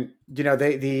 And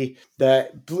the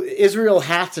Israel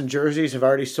hats and jerseys have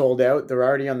already sold out. They're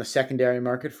already on the secondary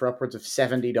market for upwards of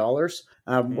 $70.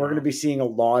 We're going to be seeing a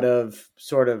lot of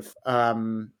sort of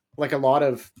like a lot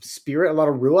of spirit, a lot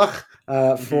of ruach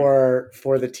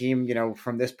for the team,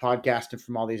 from this podcast and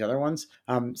from all these other ones.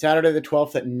 Saturday the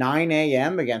 12th at 9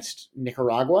 a.m. against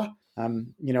Nicaragua.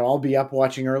 I'll be up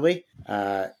watching early.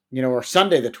 Or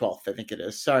Sunday the 12th, I think it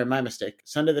is. Sorry, my mistake.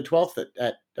 Sunday the 12th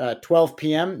at 12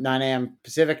 p.m., 9 a.m.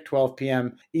 Pacific, 12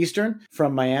 p.m. Eastern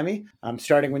from Miami,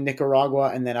 starting with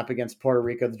Nicaragua and then up against Puerto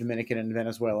Rico, the Dominican, and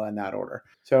Venezuela in that order.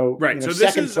 So, right. So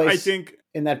second this is, place I think,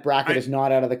 in that bracket is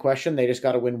not out of the question. They just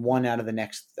got to win one out of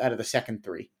the second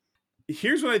three.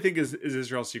 Here's what I think is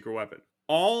Israel's secret weapon.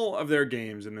 All of their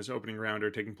games in this opening round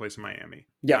are taking place in Miami.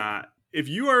 Yeah. If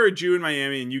you are a Jew in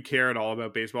Miami and you care at all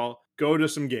about baseball, go to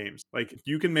some games. Like,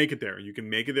 you can make it there. You can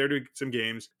make it there to some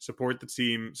games, support the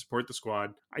team, support the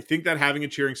squad. I think that having a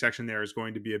cheering section there is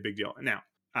going to be a big deal. Now,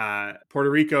 Puerto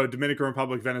Rico, Dominican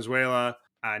Republic, Venezuela,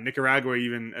 Nicaragua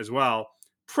even as well,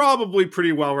 probably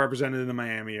pretty well represented in the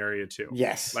Miami area too.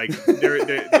 Yes. Like, they're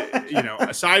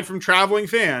aside from traveling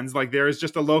fans, like, there is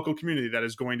just a local community that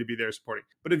is going to be there supporting.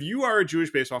 But if you are a Jewish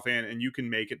baseball fan and you can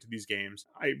make it to these games,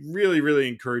 I really, really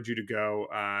encourage you to go,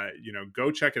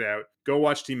 go check it out. Go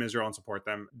watch Team Israel and support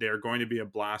them. They're going to be a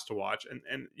blast to watch. And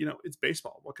it's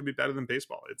baseball. What could be better than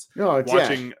baseball? It's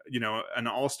watching, an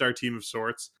all-star team of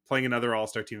sorts, playing another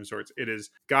all-star team of sorts. It is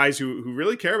guys who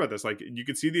really care about this. Like, you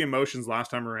could see the emotions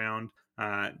last time around.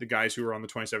 The guys who were on the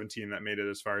 2017 that made it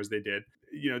as far as they did.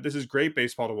 This is great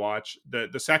baseball to watch.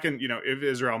 The second, if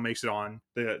Israel makes it on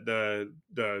the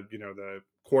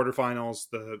quarterfinals,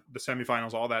 the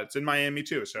semifinals, all that, it's in Miami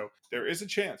too. So there is a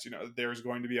chance, there's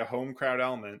going to be a home crowd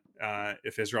element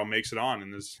if Israel makes it on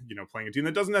and is, playing a team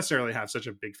that doesn't necessarily have such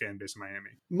a big fan base in Miami.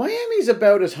 Miami's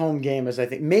about as home game as I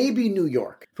think. Maybe New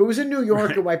York. If it was in New York,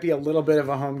 right, it might be a little bit of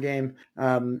a home game.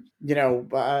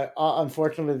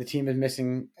 Unfortunately, the team is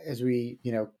missing, as we,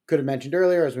 could have mentioned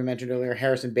earlier,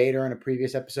 Harrison Bader in a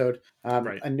previous episode,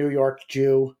 right, a New York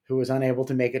Jew who was unable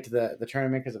to make it to the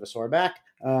tournament because of a sore back.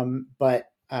 But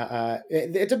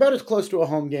it's about as close to a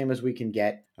home game as we can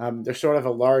get. There's sort of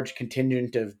a large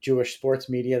contingent of Jewish sports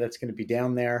media that's going to be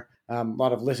down there. A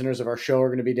lot of listeners of our show are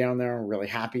going to be down there. We're really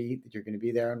happy that you're going to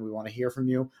be there, and we want to hear from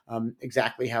you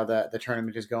exactly how the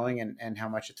tournament is going and how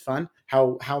much it's fun,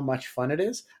 how much fun it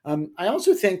is. I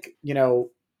also think,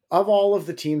 of all of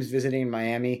the teams visiting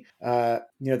Miami,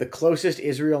 the closest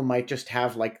Israel might just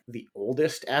have like the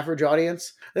oldest average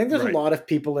audience. I think there's a lot of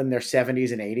people in their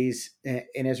 70s and 80s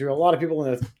in Israel, a lot of people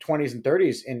in their 20s and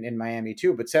 30s in Miami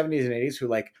too, but 70s and 80s who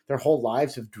like their whole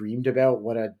lives have dreamed about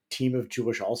what a team of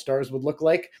Jewish all-stars would look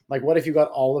like. Like, what if you got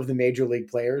all of the major league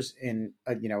players in,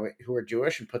 who are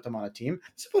Jewish and put them on a team?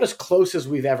 It's about as close as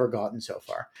we've ever gotten so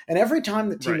far. And every time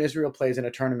that Team Israel plays in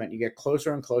a tournament, you get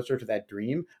closer and closer to that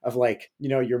dream of like,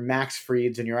 your Max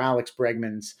Frieds and your Alex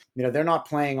Bregmans. They're not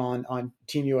playing on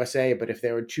Team USA, but if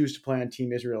they would choose to play on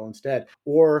Team Israel instead,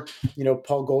 or,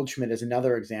 Paul Goldschmidt is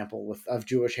another example of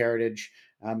Jewish heritage,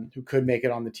 who could make it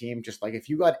on the team. Just like, if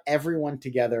you got everyone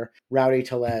together, Rowdy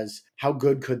Tellez, how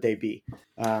good could they be?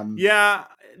 Yeah,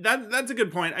 that's a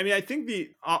good point. I mean, I think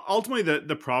ultimately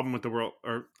the problem with the world,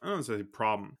 or I don't want to say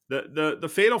problem,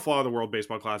 the fatal flaw of the World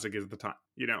Baseball Classic is the time.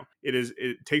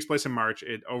 It takes place in March.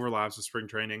 It overlaps with spring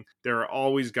training. There are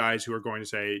always guys who are going to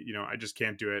say, I just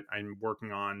can't do it. I'm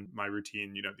working on my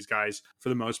routine. These guys, for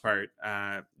the most part,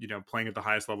 playing at the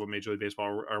highest level of Major League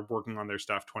Baseball are working on their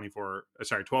stuff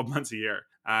 12 months a year.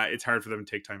 It's hard for them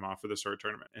to take time off for this sort of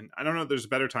tournament. And I don't know if there's a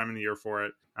better time in the year for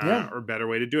it or a better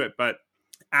way to do it. But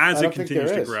as it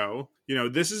continues to grow,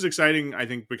 this is exciting, I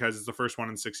think, because it's the first one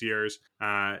in 6 years.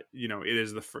 It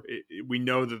is we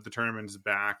know that the tournament is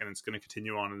back and it's going to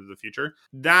continue on into the future.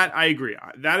 That I agree.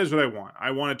 That is what I want.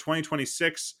 I want a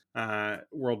 2026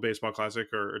 World Baseball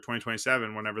Classic or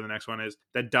 2027, whenever the next one is,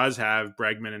 that does have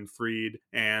Bregman and Fried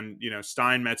and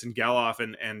Steinmetz and Geloff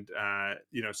and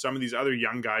some of these other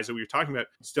young guys that we were talking about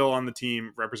still on the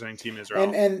team representing Team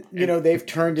Israel. And they've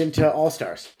turned into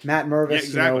all-stars. Matt Mervis,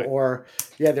 exactly.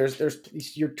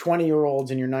 There's your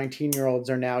 20-year-olds and your 19-year-olds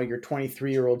are now your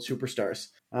 23-year-old superstars.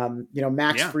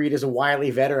 Max Fried is a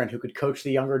wily veteran who could coach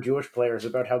the younger Jewish players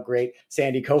about how great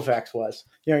Sandy Koufax was.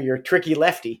 You're a tricky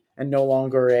lefty and no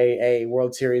longer a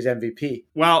World Series MVP.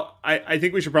 Well, I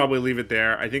think we should probably leave it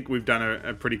there. I think we've done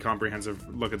a pretty comprehensive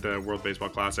look at the World Baseball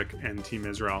Classic and Team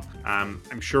Israel.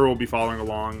 I'm sure we'll be following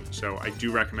along, so I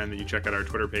do recommend that you check out our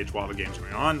Twitter page while the game's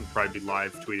going on. We'll probably be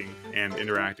live tweeting and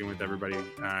interacting with everybody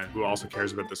who also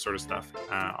cares about this sort of stuff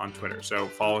on Twitter. So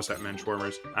follow us at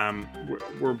Menschwarmers.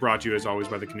 We're brought to you, as always,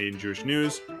 by the Canadian Jewish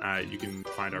News. You can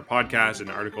find our podcast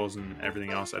and articles and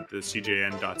everything else at the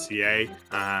cjn.ca,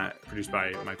 produced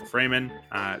by Michael Freeman.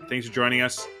 Thanks for joining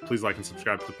us. Please like and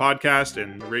subscribe to the podcast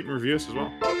and rate and review us as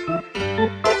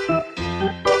well.